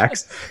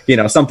context,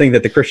 something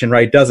that the Christian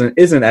right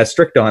isn't as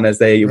strict on as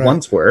they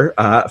once were,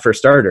 for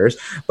starters.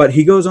 But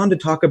he goes on to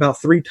talk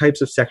about 3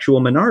 types of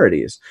sexual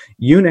minorities: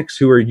 eunuchs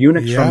who are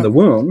eunuchs from the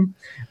womb,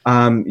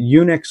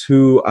 eunuchs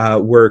who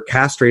were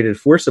castrated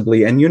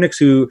forcibly, and eunuchs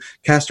who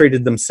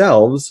castrated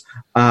themselves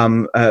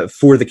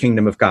for the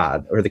kingdom of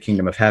God or the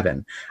kingdom of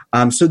heaven.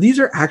 So these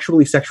are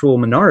actually sexual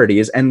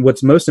minorities. And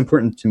what's most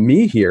important to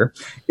me here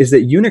is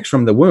that eunuchs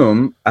from the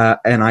womb,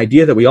 an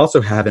idea that we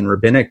also have in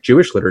rabbinic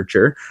Jewish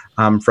literature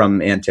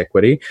from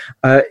antiquity,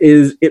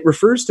 is it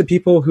refers to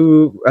people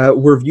who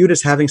were viewed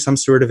as having some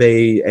sort of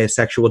a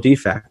sexual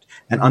defect,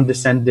 an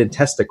undescended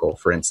testicle,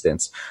 for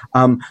instance.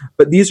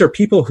 But these are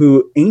people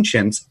who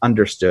ancients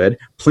understood.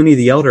 Pliny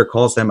the Elder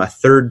calls them a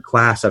third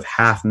class of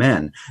half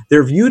men.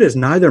 They're viewed as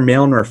neither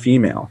male nor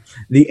female.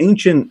 The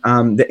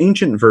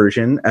ancient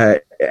version,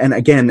 and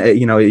again,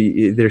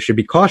 there should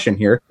be caution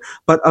here,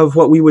 but of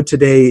what we would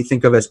today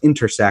think of as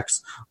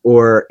intersex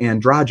or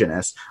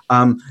androgynous,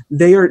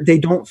 they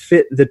don't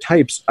fit the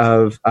types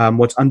of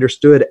what's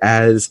understood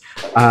as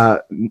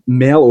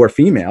male or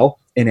female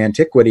in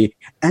antiquity,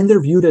 and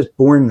they're viewed as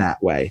born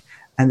that way.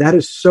 And that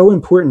is so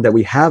important that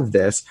we have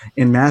this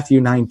in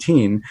Matthew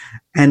 19.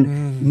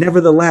 And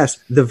nevertheless,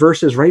 the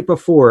verses right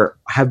before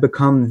have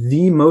become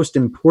the most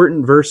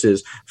important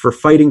verses for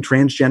fighting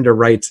transgender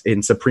rights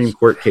in Supreme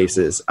Court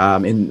cases,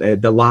 in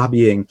the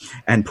lobbying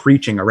and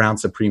preaching around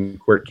Supreme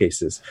Court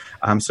cases.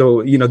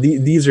 So,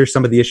 these are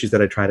some of the issues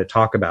that I try to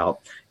talk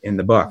about in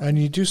the book. And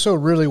you do so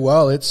really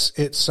well.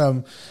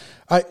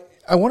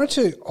 I wanted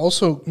to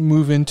also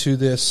move into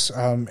this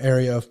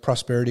area of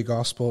prosperity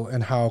gospel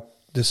and how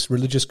this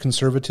religious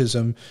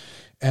conservatism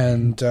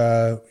and,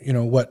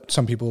 what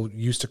some people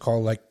used to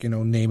call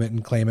name it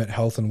and claim it,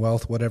 health and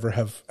wealth, whatever,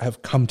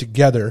 have come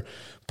together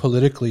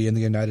politically in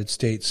the United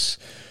States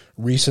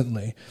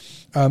recently.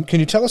 Can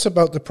you tell us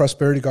about the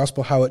prosperity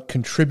gospel, how it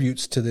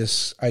contributes to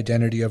this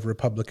identity of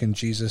Republican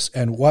Jesus,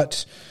 and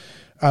what,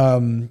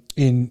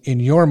 in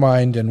your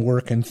mind and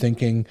work and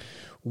thinking,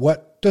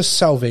 what does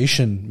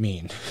salvation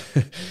mean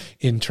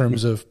in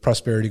terms of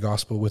prosperity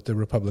gospel with the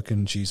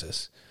Republican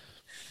Jesus?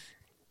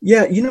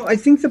 Yeah, I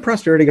think the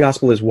prosperity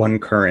gospel is one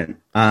current,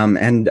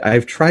 and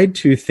I've tried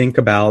to think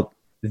about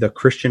the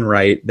Christian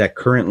right that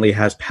currently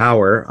has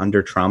power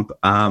under Trump,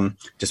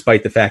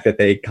 despite the fact that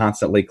they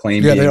constantly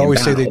claim. Yeah, they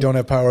always say they don't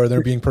have power;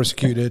 they're being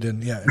persecuted,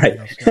 and right.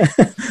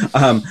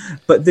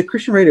 But the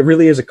Christian right, it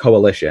really is a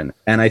coalition,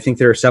 and I think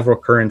there are several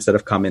currents that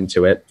have come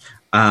into it.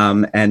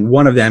 And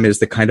one of them is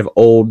the kind of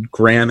old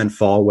Graham and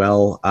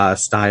Falwell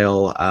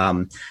style,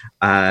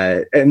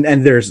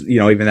 and there's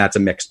even that's a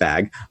mixed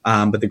bag.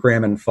 But the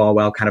Graham and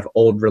Falwell kind of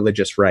old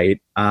religious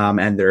right,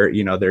 and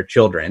their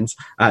children's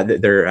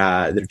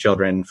their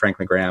children,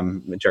 Franklin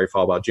Graham, Jerry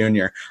Falwell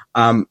Jr.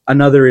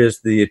 Another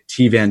is the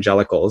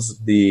T-evangelicals,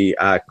 the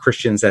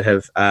Christians that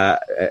have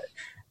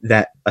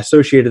that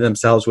associated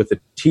themselves with the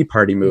Tea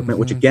Party movement,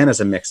 which again is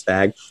a mixed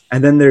bag.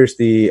 And then there's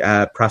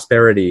the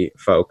prosperity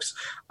folks,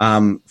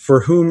 for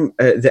whom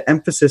the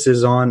emphasis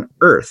is on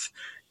earth.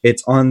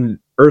 It's on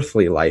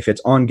earthly life.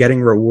 It's on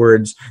getting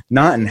rewards,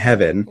 not in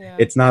heaven. Yeah.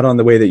 It's not on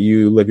the way that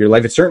you live your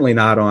life. It's certainly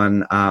not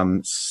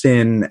on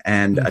sin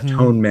and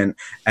atonement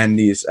and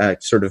these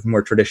sort of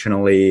more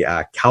traditionally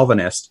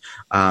Calvinist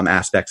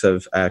aspects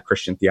of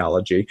Christian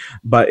theology,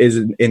 but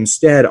is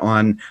instead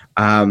on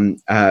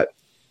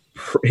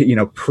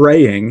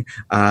praying.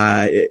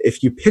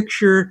 If you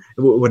picture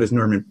what does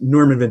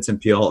Norman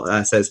Vincent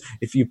Peale says,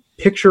 if you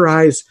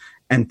picturize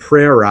and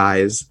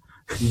prayerize,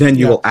 then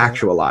you will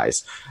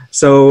actualize.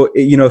 So,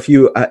 if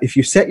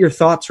you set your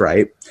thoughts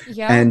right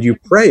and you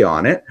pray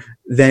on it,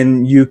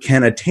 then you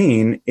can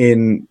attain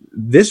in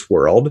this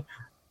world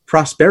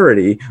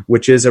prosperity,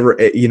 which is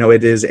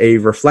it is a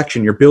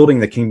reflection. You're building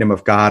the kingdom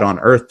of God on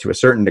earth to a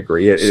certain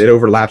degree. It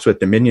overlaps with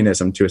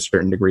dominionism to a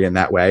certain degree in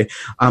that way,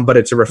 but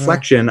it's a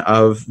reflection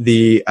of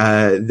the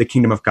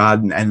kingdom of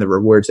God and the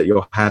rewards that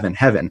you'll have in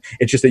heaven.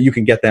 It's just that you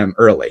can get them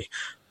early.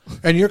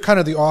 And you're kind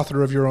of the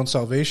author of your own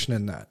salvation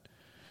in that.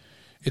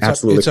 It's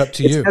Absolutely. It's up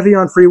to you. It's heavy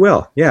on free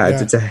will.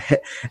 Yeah.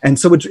 And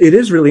so it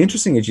is really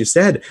interesting, as you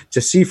said,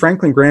 to see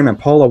Franklin Graham and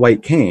Paula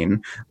White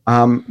Cain,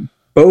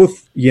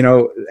 both,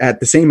 at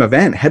the same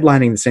event,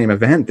 headlining the same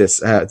event,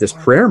 this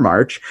prayer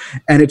march.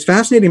 And it's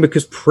fascinating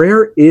because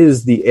prayer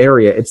is the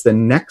area, it's the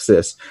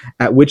nexus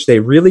at which they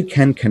really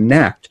can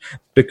connect,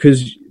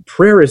 because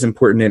prayer is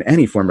important in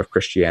any form of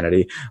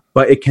Christianity,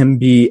 but it can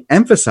be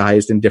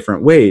emphasized in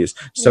different ways.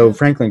 So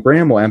Franklin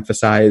Graham will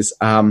emphasize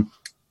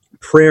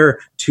prayer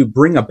to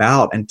bring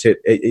about and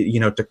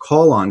to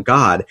call on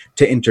God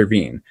to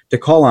intervene, to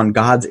call on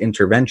God's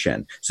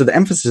intervention. So the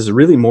emphasis is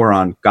really more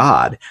on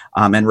God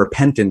and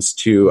repentance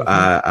to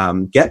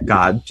get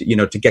God,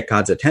 to get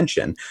God's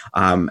attention.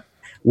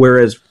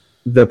 Whereas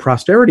the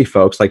prosperity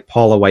folks like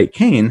Paula White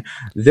Cain,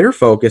 their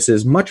focus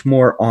is much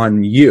more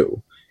on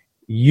you.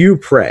 You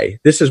pray.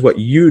 This is what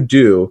you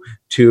do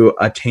to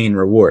attain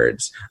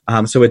rewards.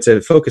 So it's a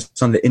focus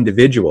on the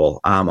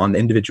individual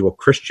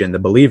Christian, the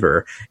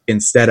believer,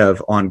 instead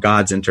of on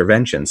God's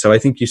intervention. So I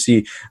think you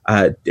see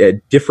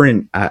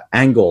different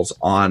angles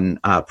on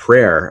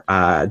prayer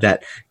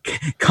that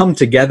come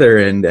together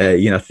and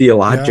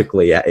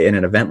theologically in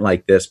an event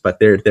like this. But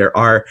there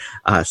are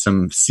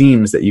some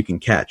seams that you can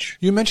catch.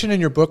 You mentioned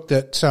in your book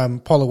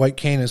that Paula White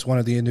Cain is one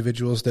of the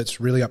individuals that's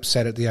really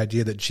upset at the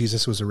idea that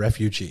Jesus was a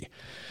refugee.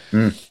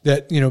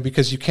 That,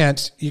 because you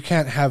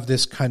can't have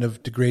this kind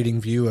of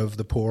degrading view of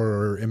the poor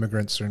or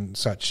immigrants and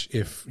such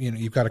if,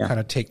 you've got to kind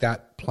of take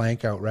that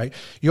plank out, right?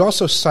 You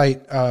also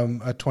cite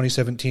a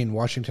 2017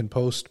 Washington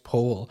Post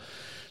poll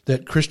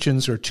that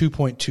Christians are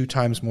 2.2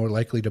 times more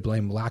likely to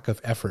blame lack of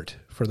effort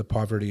for the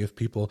poverty of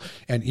people,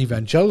 and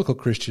evangelical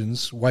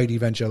Christians, white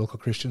evangelical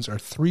Christians, are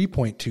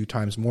 3.2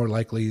 times more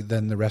likely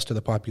than the rest of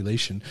the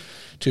population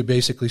to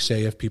basically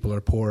say if people are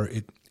poor,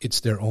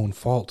 it's their own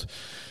fault.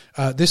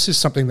 This is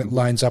something that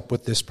lines up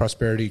with this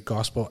prosperity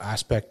gospel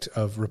aspect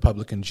of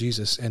Republican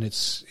Jesus, and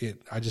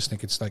I just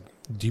think it's like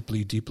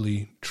deeply,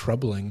 deeply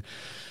troubling.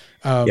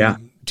 But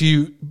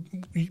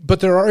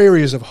there are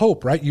areas of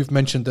hope, right? You've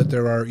mentioned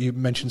that you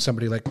mentioned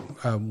somebody like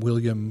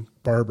William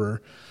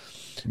Barber.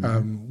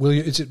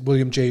 Is it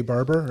William J.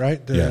 Barber,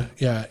 right?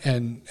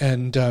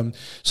 And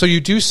so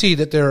you do see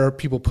that there are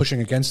people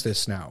pushing against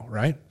this now,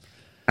 right?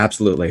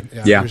 Absolutely.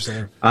 Yeah.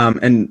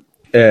 And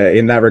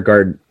in that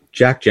regard,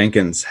 Jack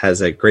Jenkins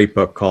has a great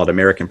book called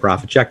American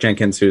Prophet. Jack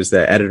Jenkins, who's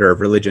the editor of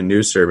Religion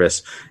News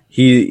Service,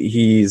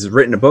 he's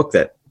written a book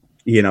that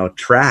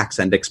tracks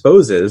and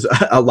exposes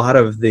a lot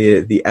of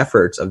the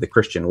efforts of the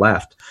Christian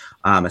left,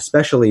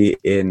 especially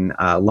in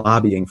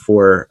lobbying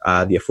for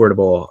the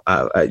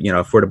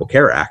Affordable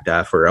Care Act,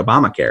 for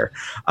Obamacare,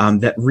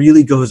 that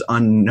really goes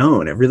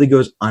unknown. It really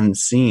goes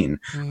unseen.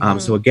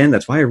 So again,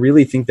 that's why I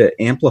really think that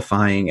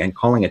amplifying and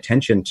calling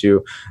attention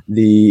to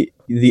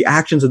the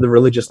actions of the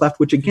religious left,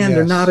 which again,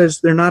 they're not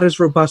as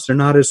robust, they're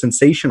not as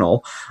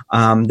sensational.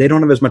 They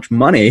don't have as much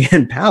money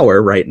and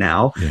power right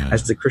now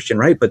as the Christian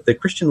right, but the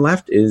Christian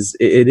left is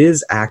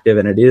active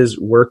and it is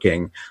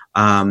working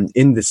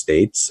in the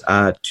states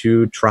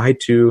to try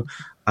to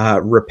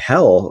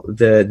repel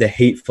the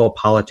hateful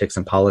politics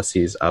and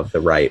policies of the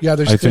right. Yeah,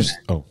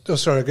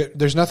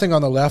 there's nothing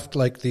on the left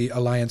like the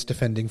Alliance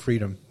Defending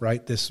Freedom,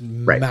 right? This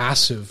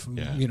massive,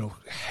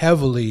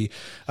 heavily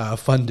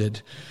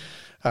funded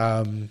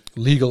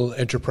legal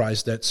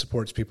enterprise that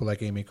supports people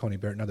like Amy Coney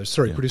Barrett and others.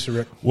 Sorry, Producer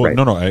Rick. Well,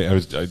 no, I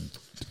was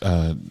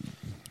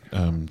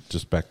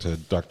just back to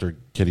Dr.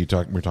 Kitty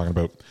we're talking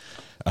about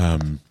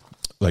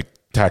like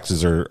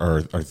taxes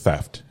are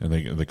theft, and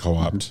they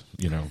co-opt,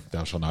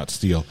 thou shalt not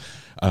steal.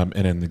 And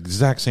in the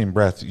exact same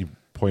breath, you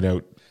point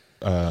out,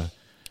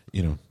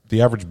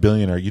 the average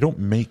billionaire, you don't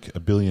make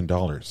 $1 billion.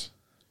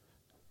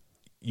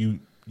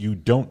 You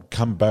don't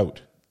come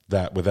about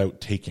that without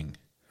taking.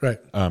 Right.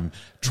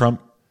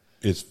 Trump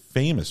is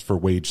famous for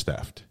wage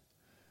theft.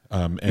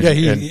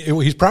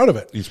 He's proud of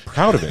it. He's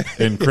proud of it.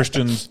 And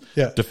Christians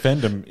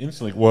defend him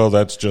instantly. Well,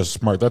 that's just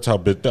smart. That's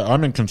how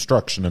I'm in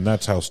construction, and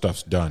that's how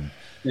stuff's done.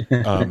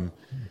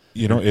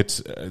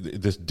 It's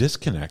this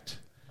disconnect.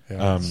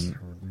 It's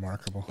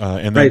remarkable.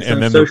 And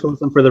then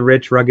socialism for the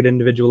rich, rugged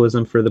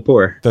individualism for the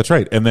poor. That's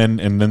right. And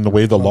then the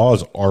way the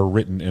laws are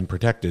written and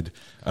protected,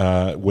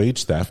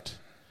 wage theft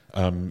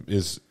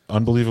is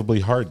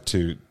unbelievably hard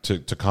to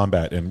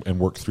combat and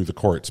work through the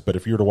courts. But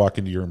if you were to walk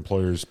into your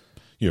employer's,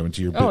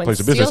 into your place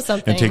of business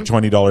and take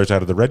 $20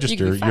 out of the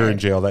register, you're in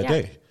jail that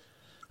day.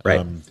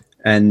 Right.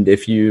 And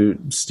if you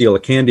steal a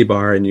candy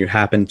bar and you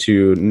happen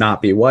to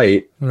not be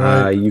white,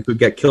 you could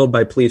get killed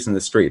by police in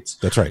the streets.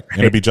 That's right.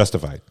 And it'd be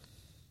justified.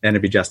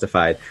 It's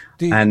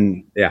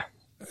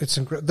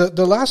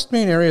the last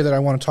main area that I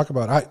want to talk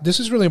about. This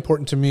is really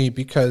important to me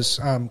because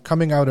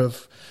coming out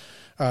of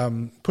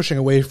pushing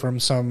away from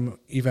some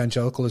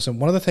evangelicalism,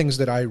 one of the things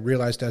that I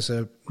realized as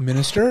a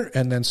minister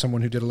and then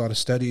someone who did a lot of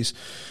studies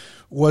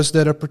was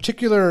that a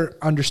particular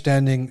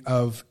understanding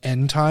of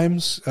end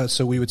times,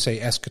 so we would say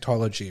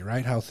eschatology,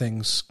 right? How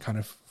things kind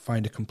of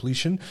find a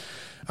completion,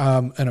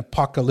 and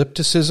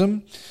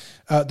apocalypticism.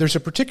 There's a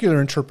particular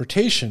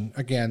interpretation,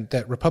 again,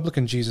 that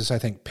Republican Jesus, I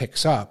think,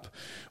 picks up,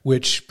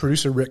 which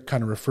producer Rick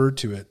kind of referred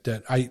to it,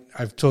 that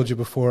I've told you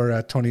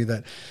before, Tony,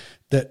 that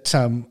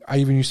I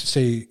even used to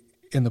say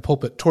in the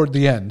pulpit toward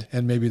the end,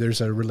 and maybe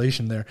there's a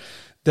relation there,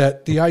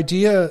 that the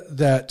idea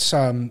that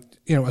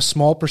a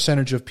small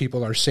percentage of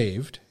people are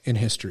saved in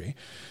history,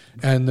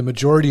 and the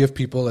majority of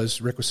people,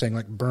 as Rick was saying,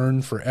 like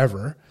burn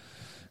forever,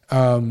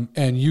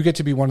 and you get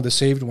to be one of the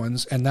saved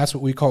ones, and that's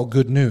what we call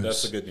good news.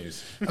 That's the good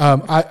news.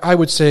 I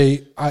would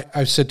say,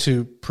 I've said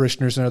to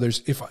parishioners and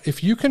others,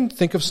 if you can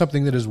think of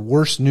something that is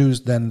worse news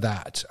than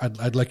that,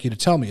 I'd like you to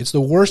tell me. It's the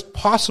worst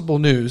possible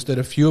news that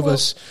a few of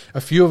us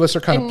are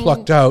kind of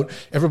plucked out.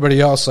 Everybody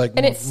else, like,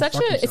 and it's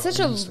such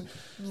a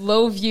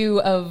low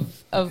view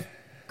of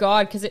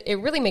God, because it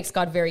really makes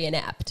God very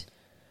inept.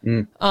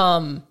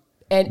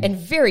 And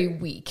very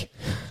weak.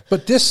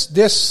 But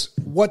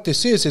what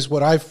this is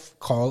what I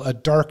call a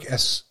dark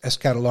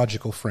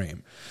eschatological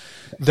frame.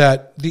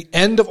 That the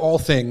end of all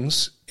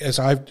things, as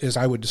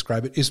I would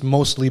describe it, is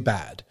mostly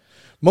bad.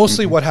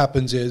 Mostly what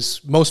happens is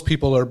most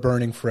people are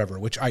burning forever,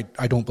 which I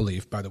don't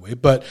believe, by the way,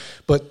 but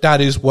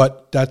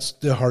that's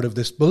the heart of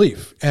this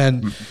belief.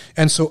 And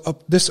so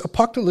this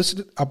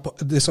apocalyptic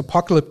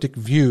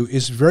view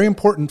is very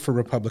important for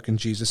Republican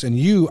Jesus.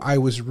 And I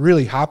was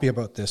really happy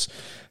about this,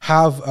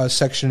 have a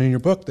section in your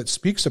book that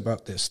speaks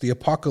about this, the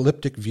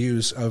apocalyptic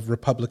views of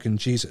Republican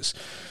Jesus.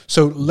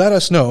 So let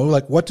us know,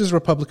 like, what does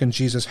Republican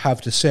Jesus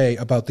have to say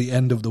about the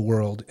end of the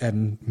world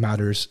and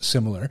matters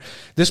similar?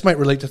 This might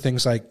relate to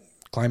things like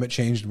climate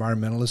change,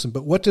 environmentalism,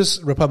 but what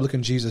does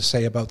Republican Jesus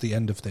say about the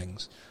end of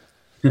things?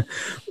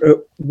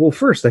 Well,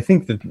 first, I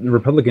think that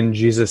Republican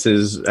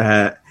Jesus's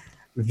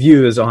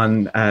views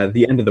on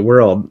the end of the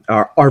world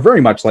are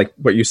very much like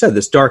what you said,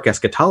 this dark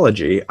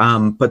eschatology,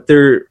 but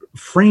they're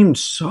framed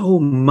so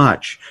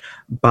much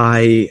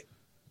by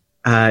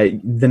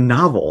the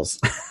novels,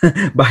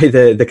 by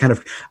the kind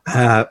of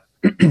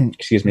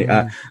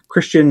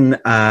Christian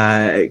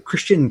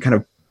kind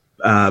of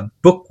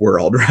book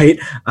world, right?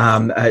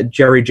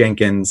 Jerry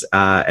Jenkins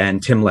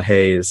and Tim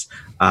LaHaye's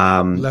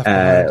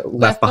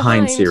Left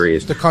Behind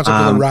series. The concept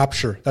of the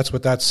rapture, that's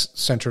what that's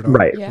centered on.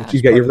 Right. Yeah.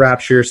 You've got your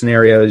rapture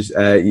scenarios,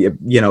 Hal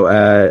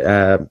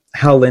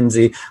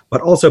Lindsey,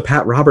 but also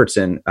Pat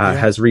Robertson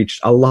has reached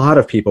a lot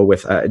of people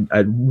with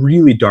a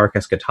really dark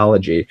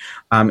eschatology.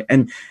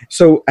 And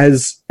so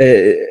as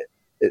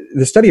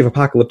the study of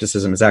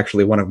apocalypticism is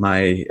actually one of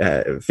my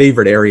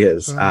favorite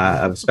areas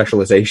of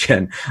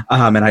specialization.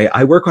 And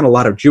I work on a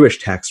lot of Jewish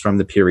texts from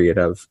the period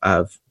of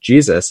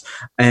Jesus.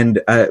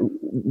 And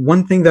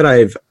one thing that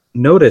I've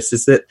noticed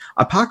is that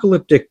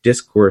apocalyptic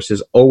discourse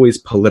is always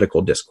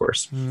political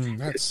discourse.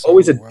 It's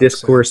always a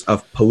discourse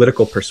of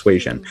political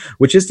persuasion,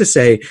 which is to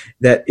say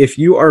that if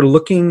you are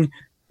looking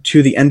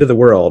to the end of the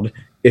world,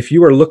 if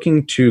you are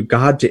looking to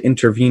God to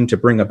intervene to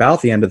bring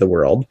about the end of the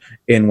world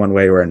in one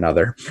way or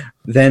another,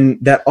 then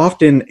that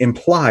often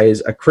implies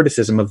a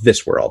criticism of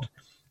this world.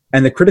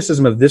 And the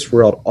criticism of this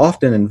world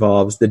often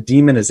involves the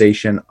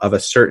demonization of a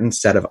certain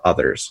set of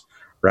others,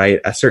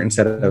 right? A certain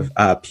set of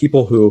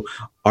people who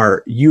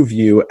you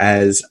view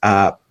as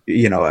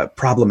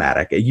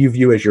problematic, you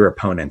view as your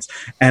opponents.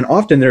 And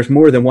often there's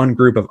more than one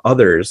group of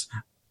others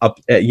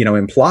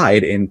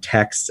implied in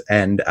texts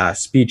and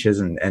speeches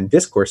and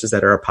discourses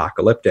that are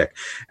apocalyptic.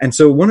 And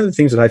so one of the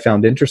things that I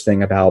found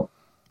interesting about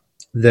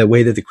the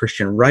way that the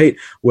Christian right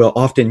will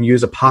often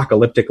use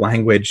apocalyptic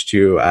language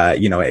to,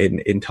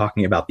 in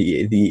talking about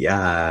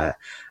to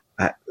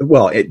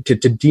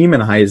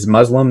demonize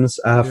Muslims,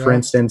 for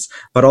instance,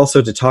 but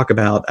also to talk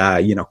about,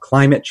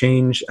 climate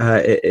change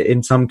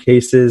in some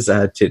cases,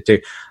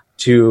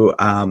 to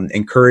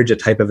encourage a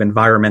type of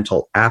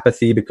environmental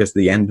apathy because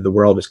the end of the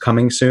world is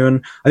coming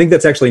soon. I think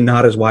that's actually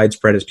not as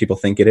widespread as people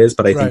think it is,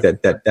 but I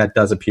think that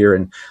does appear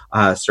in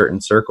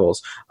certain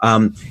circles.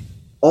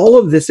 All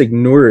of this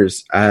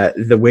ignores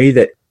the way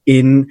that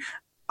in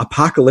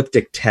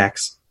apocalyptic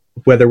texts,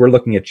 whether we're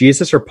looking at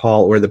Jesus or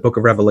Paul or the book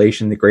of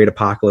Revelation, the great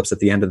apocalypse at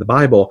the end of the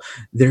Bible,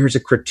 there's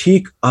a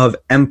critique of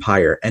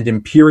empire and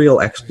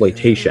imperial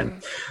exploitation.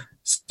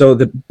 So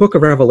the book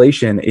of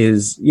Revelation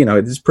is,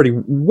 it's pretty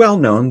well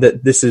known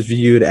that this is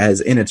viewed as,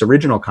 in its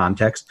original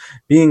context,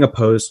 being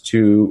opposed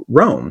to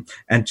Rome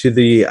and to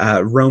the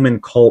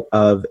Roman cult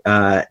of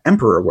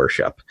emperor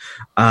worship.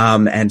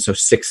 And so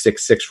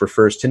 666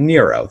 refers to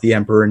Nero, the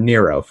Emperor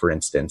Nero, for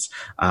instance.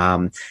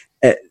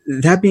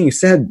 That being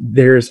said,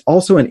 there's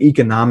also an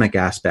economic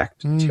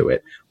aspect to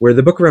it, where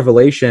the book of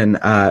Revelation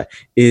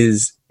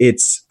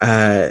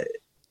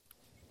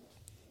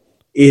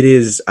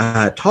it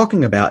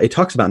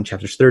talks about in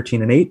chapters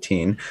 13 and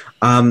 18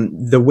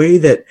 the way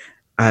that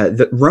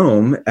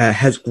Rome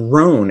has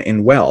grown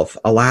in wealth.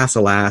 Alas,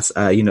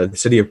 the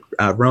city of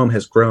Rome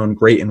has grown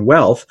great in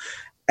wealth,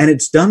 and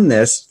it's done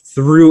this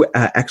through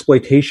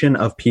exploitation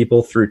of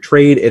people through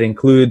trade. It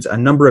includes a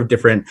number of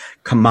different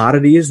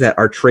commodities that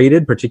are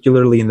traded,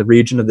 particularly in the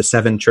region of the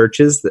seven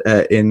churches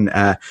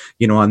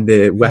on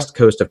the west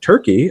coast of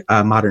Turkey,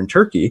 modern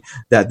Turkey,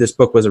 that this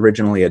book was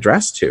originally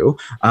addressed to.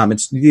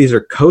 These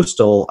are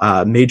coastal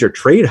major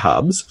trade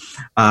hubs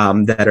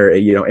that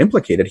are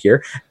implicated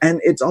here, and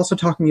it's also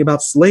talking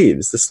about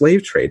slaves, the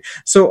slave trade.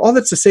 So all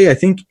that's to say, I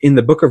think in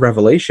the book of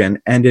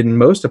Revelation and in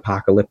most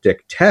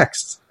apocalyptic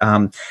texts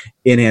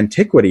in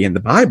antiquity, in the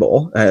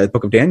Bible, the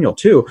book of Daniel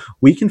too,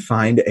 we can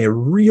find a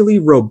really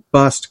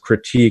robust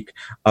critique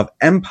of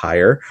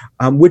empire,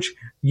 which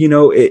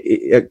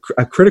a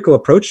critical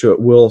approach to it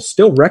will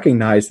still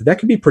recognize that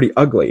can be pretty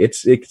ugly.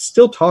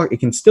 It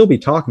can still be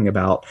talking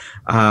about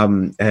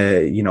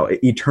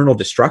eternal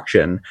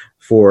destruction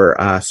for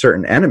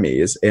certain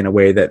enemies in a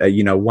way that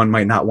one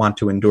might not want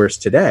to endorse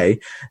today.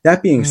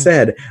 That being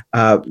said,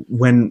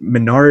 when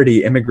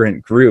minority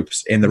immigrant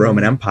groups in the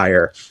Roman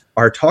Empire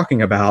are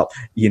talking about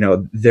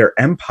their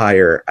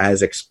empire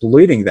as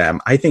exploiting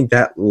them, I think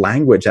that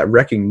language, that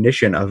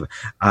recognition of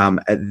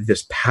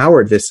this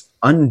power, this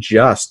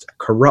unjust,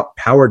 corrupt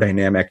power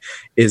dynamic,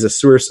 is a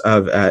source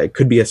of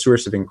could be a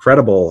source of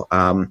incredible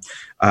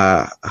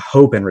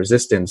hope and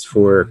resistance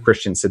for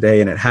Christians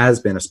today, and it has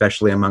been,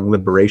 especially among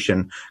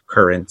liberation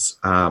currents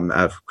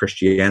of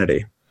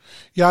Christianity.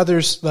 Yeah,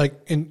 there's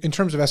in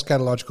terms of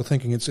eschatological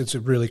thinking, it's a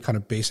really kind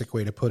of basic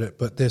way to put it,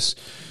 but this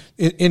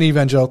in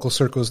evangelical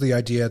circles, the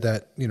idea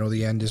that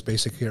the end is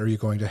basically, are you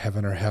going to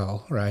heaven or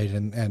hell, right?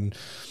 And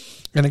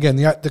again,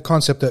 the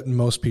concept that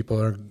most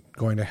people are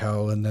going to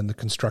hell, and then the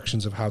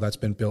constructions of how that's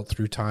been built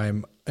through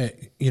time,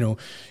 in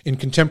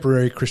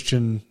contemporary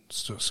Christian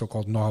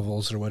so-called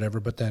novels or whatever,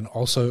 but then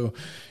also,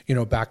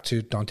 back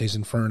to Dante's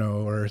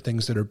Inferno or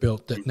things that are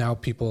built that now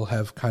people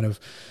have kind of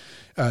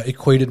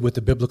equated with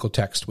the biblical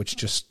text, which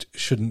just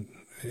shouldn't,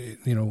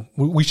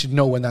 we should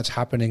know when that's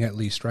happening at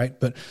least, right?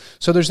 But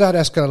so there's that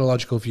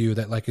eschatological view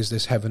that is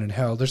this heaven and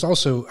hell. There's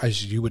also,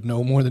 as you would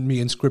know more than me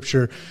in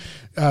Scripture,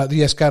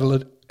 the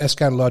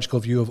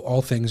eschatological view of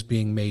all things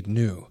being made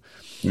new.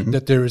 Mm-hmm.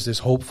 That there is this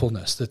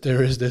hopefulness, that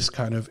there is this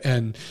kind of,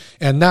 and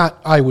that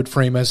I would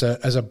frame as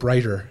a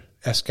brighter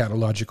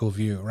eschatological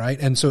view, right?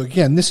 And so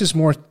again, this is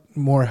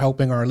more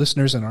helping our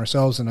listeners and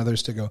ourselves and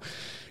others to go,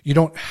 you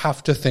don't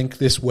have to think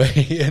this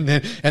way,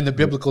 and the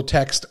biblical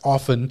text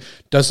often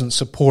doesn't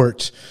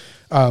support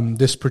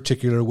this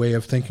particular way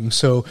of thinking.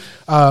 So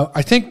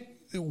I think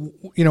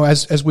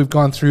as we've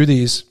gone through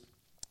these,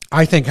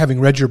 I think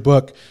having read your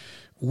book,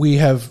 we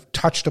have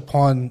touched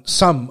upon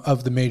some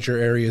of the major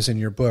areas in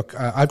your book.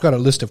 I've got a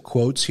list of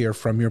quotes here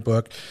from your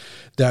book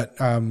that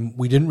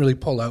we didn't really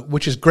pull out,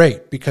 which is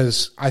great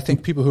because I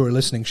think people who are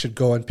listening should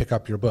go and pick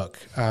up your book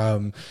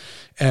and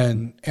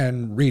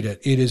read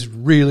it. It is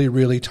really,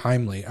 really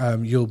timely.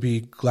 You'll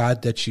be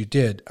glad that you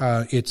did.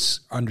 It's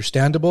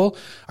understandable.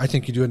 I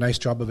think you do a nice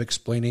job of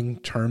explaining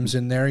terms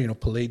in there,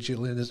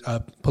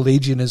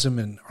 Pelagianism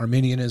and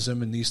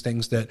Arminianism and these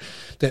things that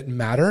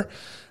matter.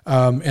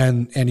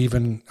 And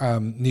even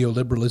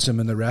neoliberalism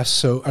and the rest.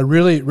 So I'm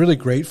really, really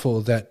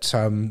grateful that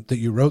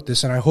you wrote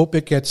this, and I hope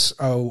it gets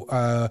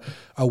a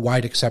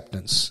wide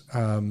acceptance.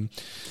 And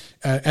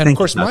of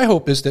course, my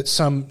hope is that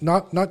some,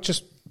 not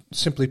just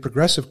simply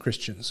progressive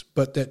Christians,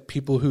 but that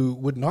people who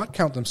would not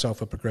count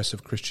themselves a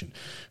progressive Christian,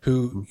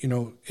 who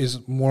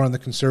is more on the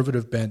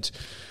conservative bent,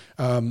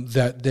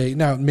 that they,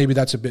 now maybe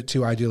that's a bit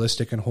too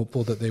idealistic and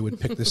hopeful that they would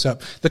pick this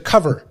up. The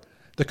cover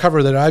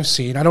that I've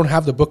seen, I don't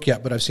have the book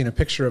yet, but I've seen a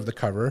picture of the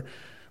cover,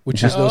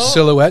 which is those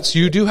silhouettes.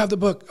 You do have the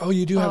book. Oh,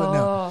 you do have it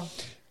now.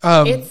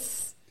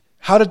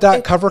 How did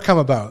that cover come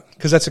about?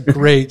 Because that's a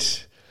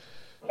great...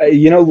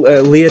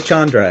 Leah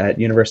Chandra at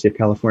University of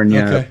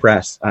California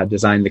Press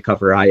designed the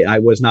cover. I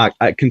was not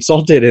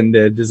consulted in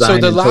the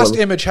design. So the last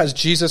image has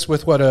Jesus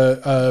with what,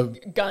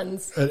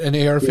 guns, an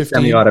AR-15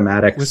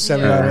 semi-automatic. With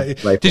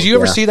semi-automatic. Did you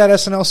ever see that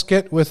SNL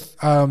skit with?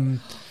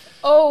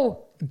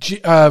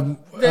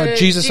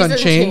 Jesus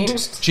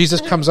Unchained.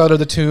 Jesus comes out of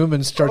the tomb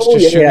and starts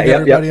shooting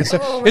everybody. And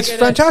stuff. It's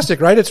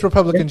fantastic, right? It's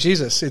Republican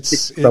Jesus.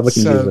 It's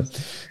Republican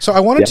Jesus. So I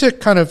wanted to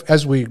kind of,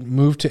 as we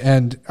move to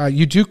end,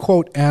 you do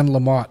quote Anne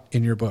Lamott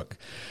in your book,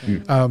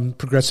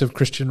 progressive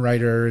Christian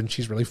writer, and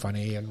she's really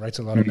funny and writes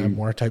a lot of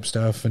memoir type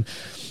stuff.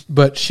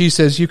 But she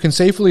says, you can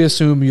safely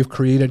assume you've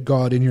created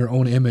God in your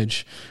own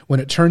image when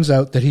it turns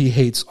out that he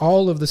hates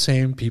all of the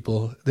same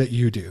people that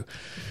you do.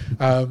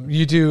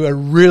 You do a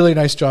really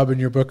nice job in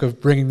your book of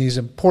bringing these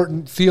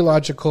important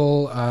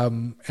theological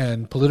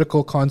and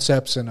political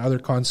concepts and other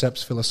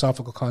concepts,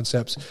 philosophical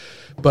concepts.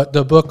 But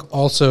the book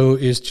also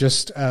is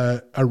just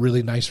a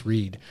really nice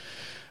read,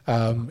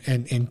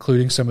 and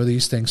including some of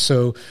these things.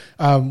 So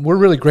we're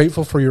really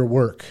grateful for your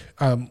work.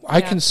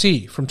 I can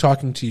see from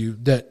talking to you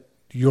that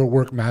your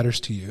work matters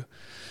to you.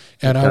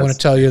 And I want to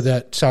tell you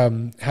that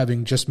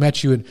having just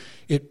met you, and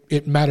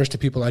it matters to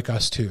people like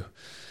us too.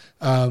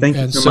 Thank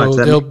you so much.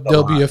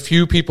 There'll be a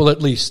few people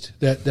at least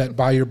that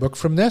buy your book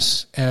from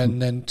this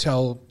and then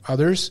tell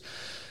others.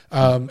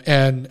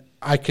 And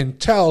I can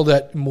tell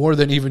that more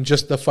than even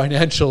just the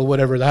financial,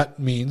 whatever that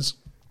means,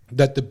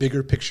 that the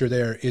bigger picture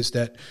there is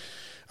that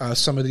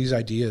some of these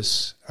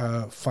ideas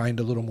find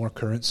a little more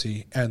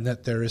currency, and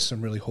that there is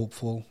some really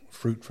hopeful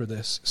fruit for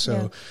this.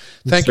 So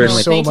thank you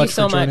so much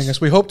for joining us.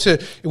 We'll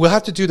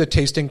have to do the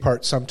tasting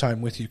part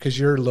sometime with you, because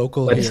you're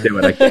local. Let's do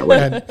it. I can't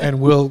wait.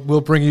 And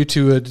we'll bring you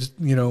to a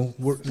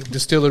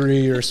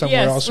distillery or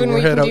somewhere else. When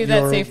we can do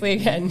that safely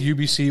again.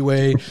 UBC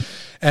way.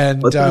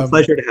 And it's been a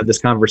pleasure to have this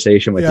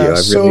conversation with you. I've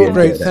so really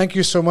great. it. Thank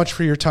you so much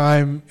for your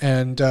time,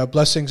 and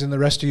blessings in the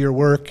rest of your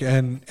work.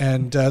 And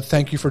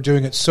thank you for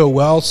doing it so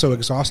well, so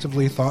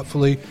exhaustively,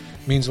 thoughtfully.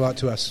 It means a lot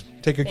to us.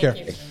 Take good care.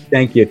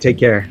 Thank you. Take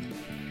care.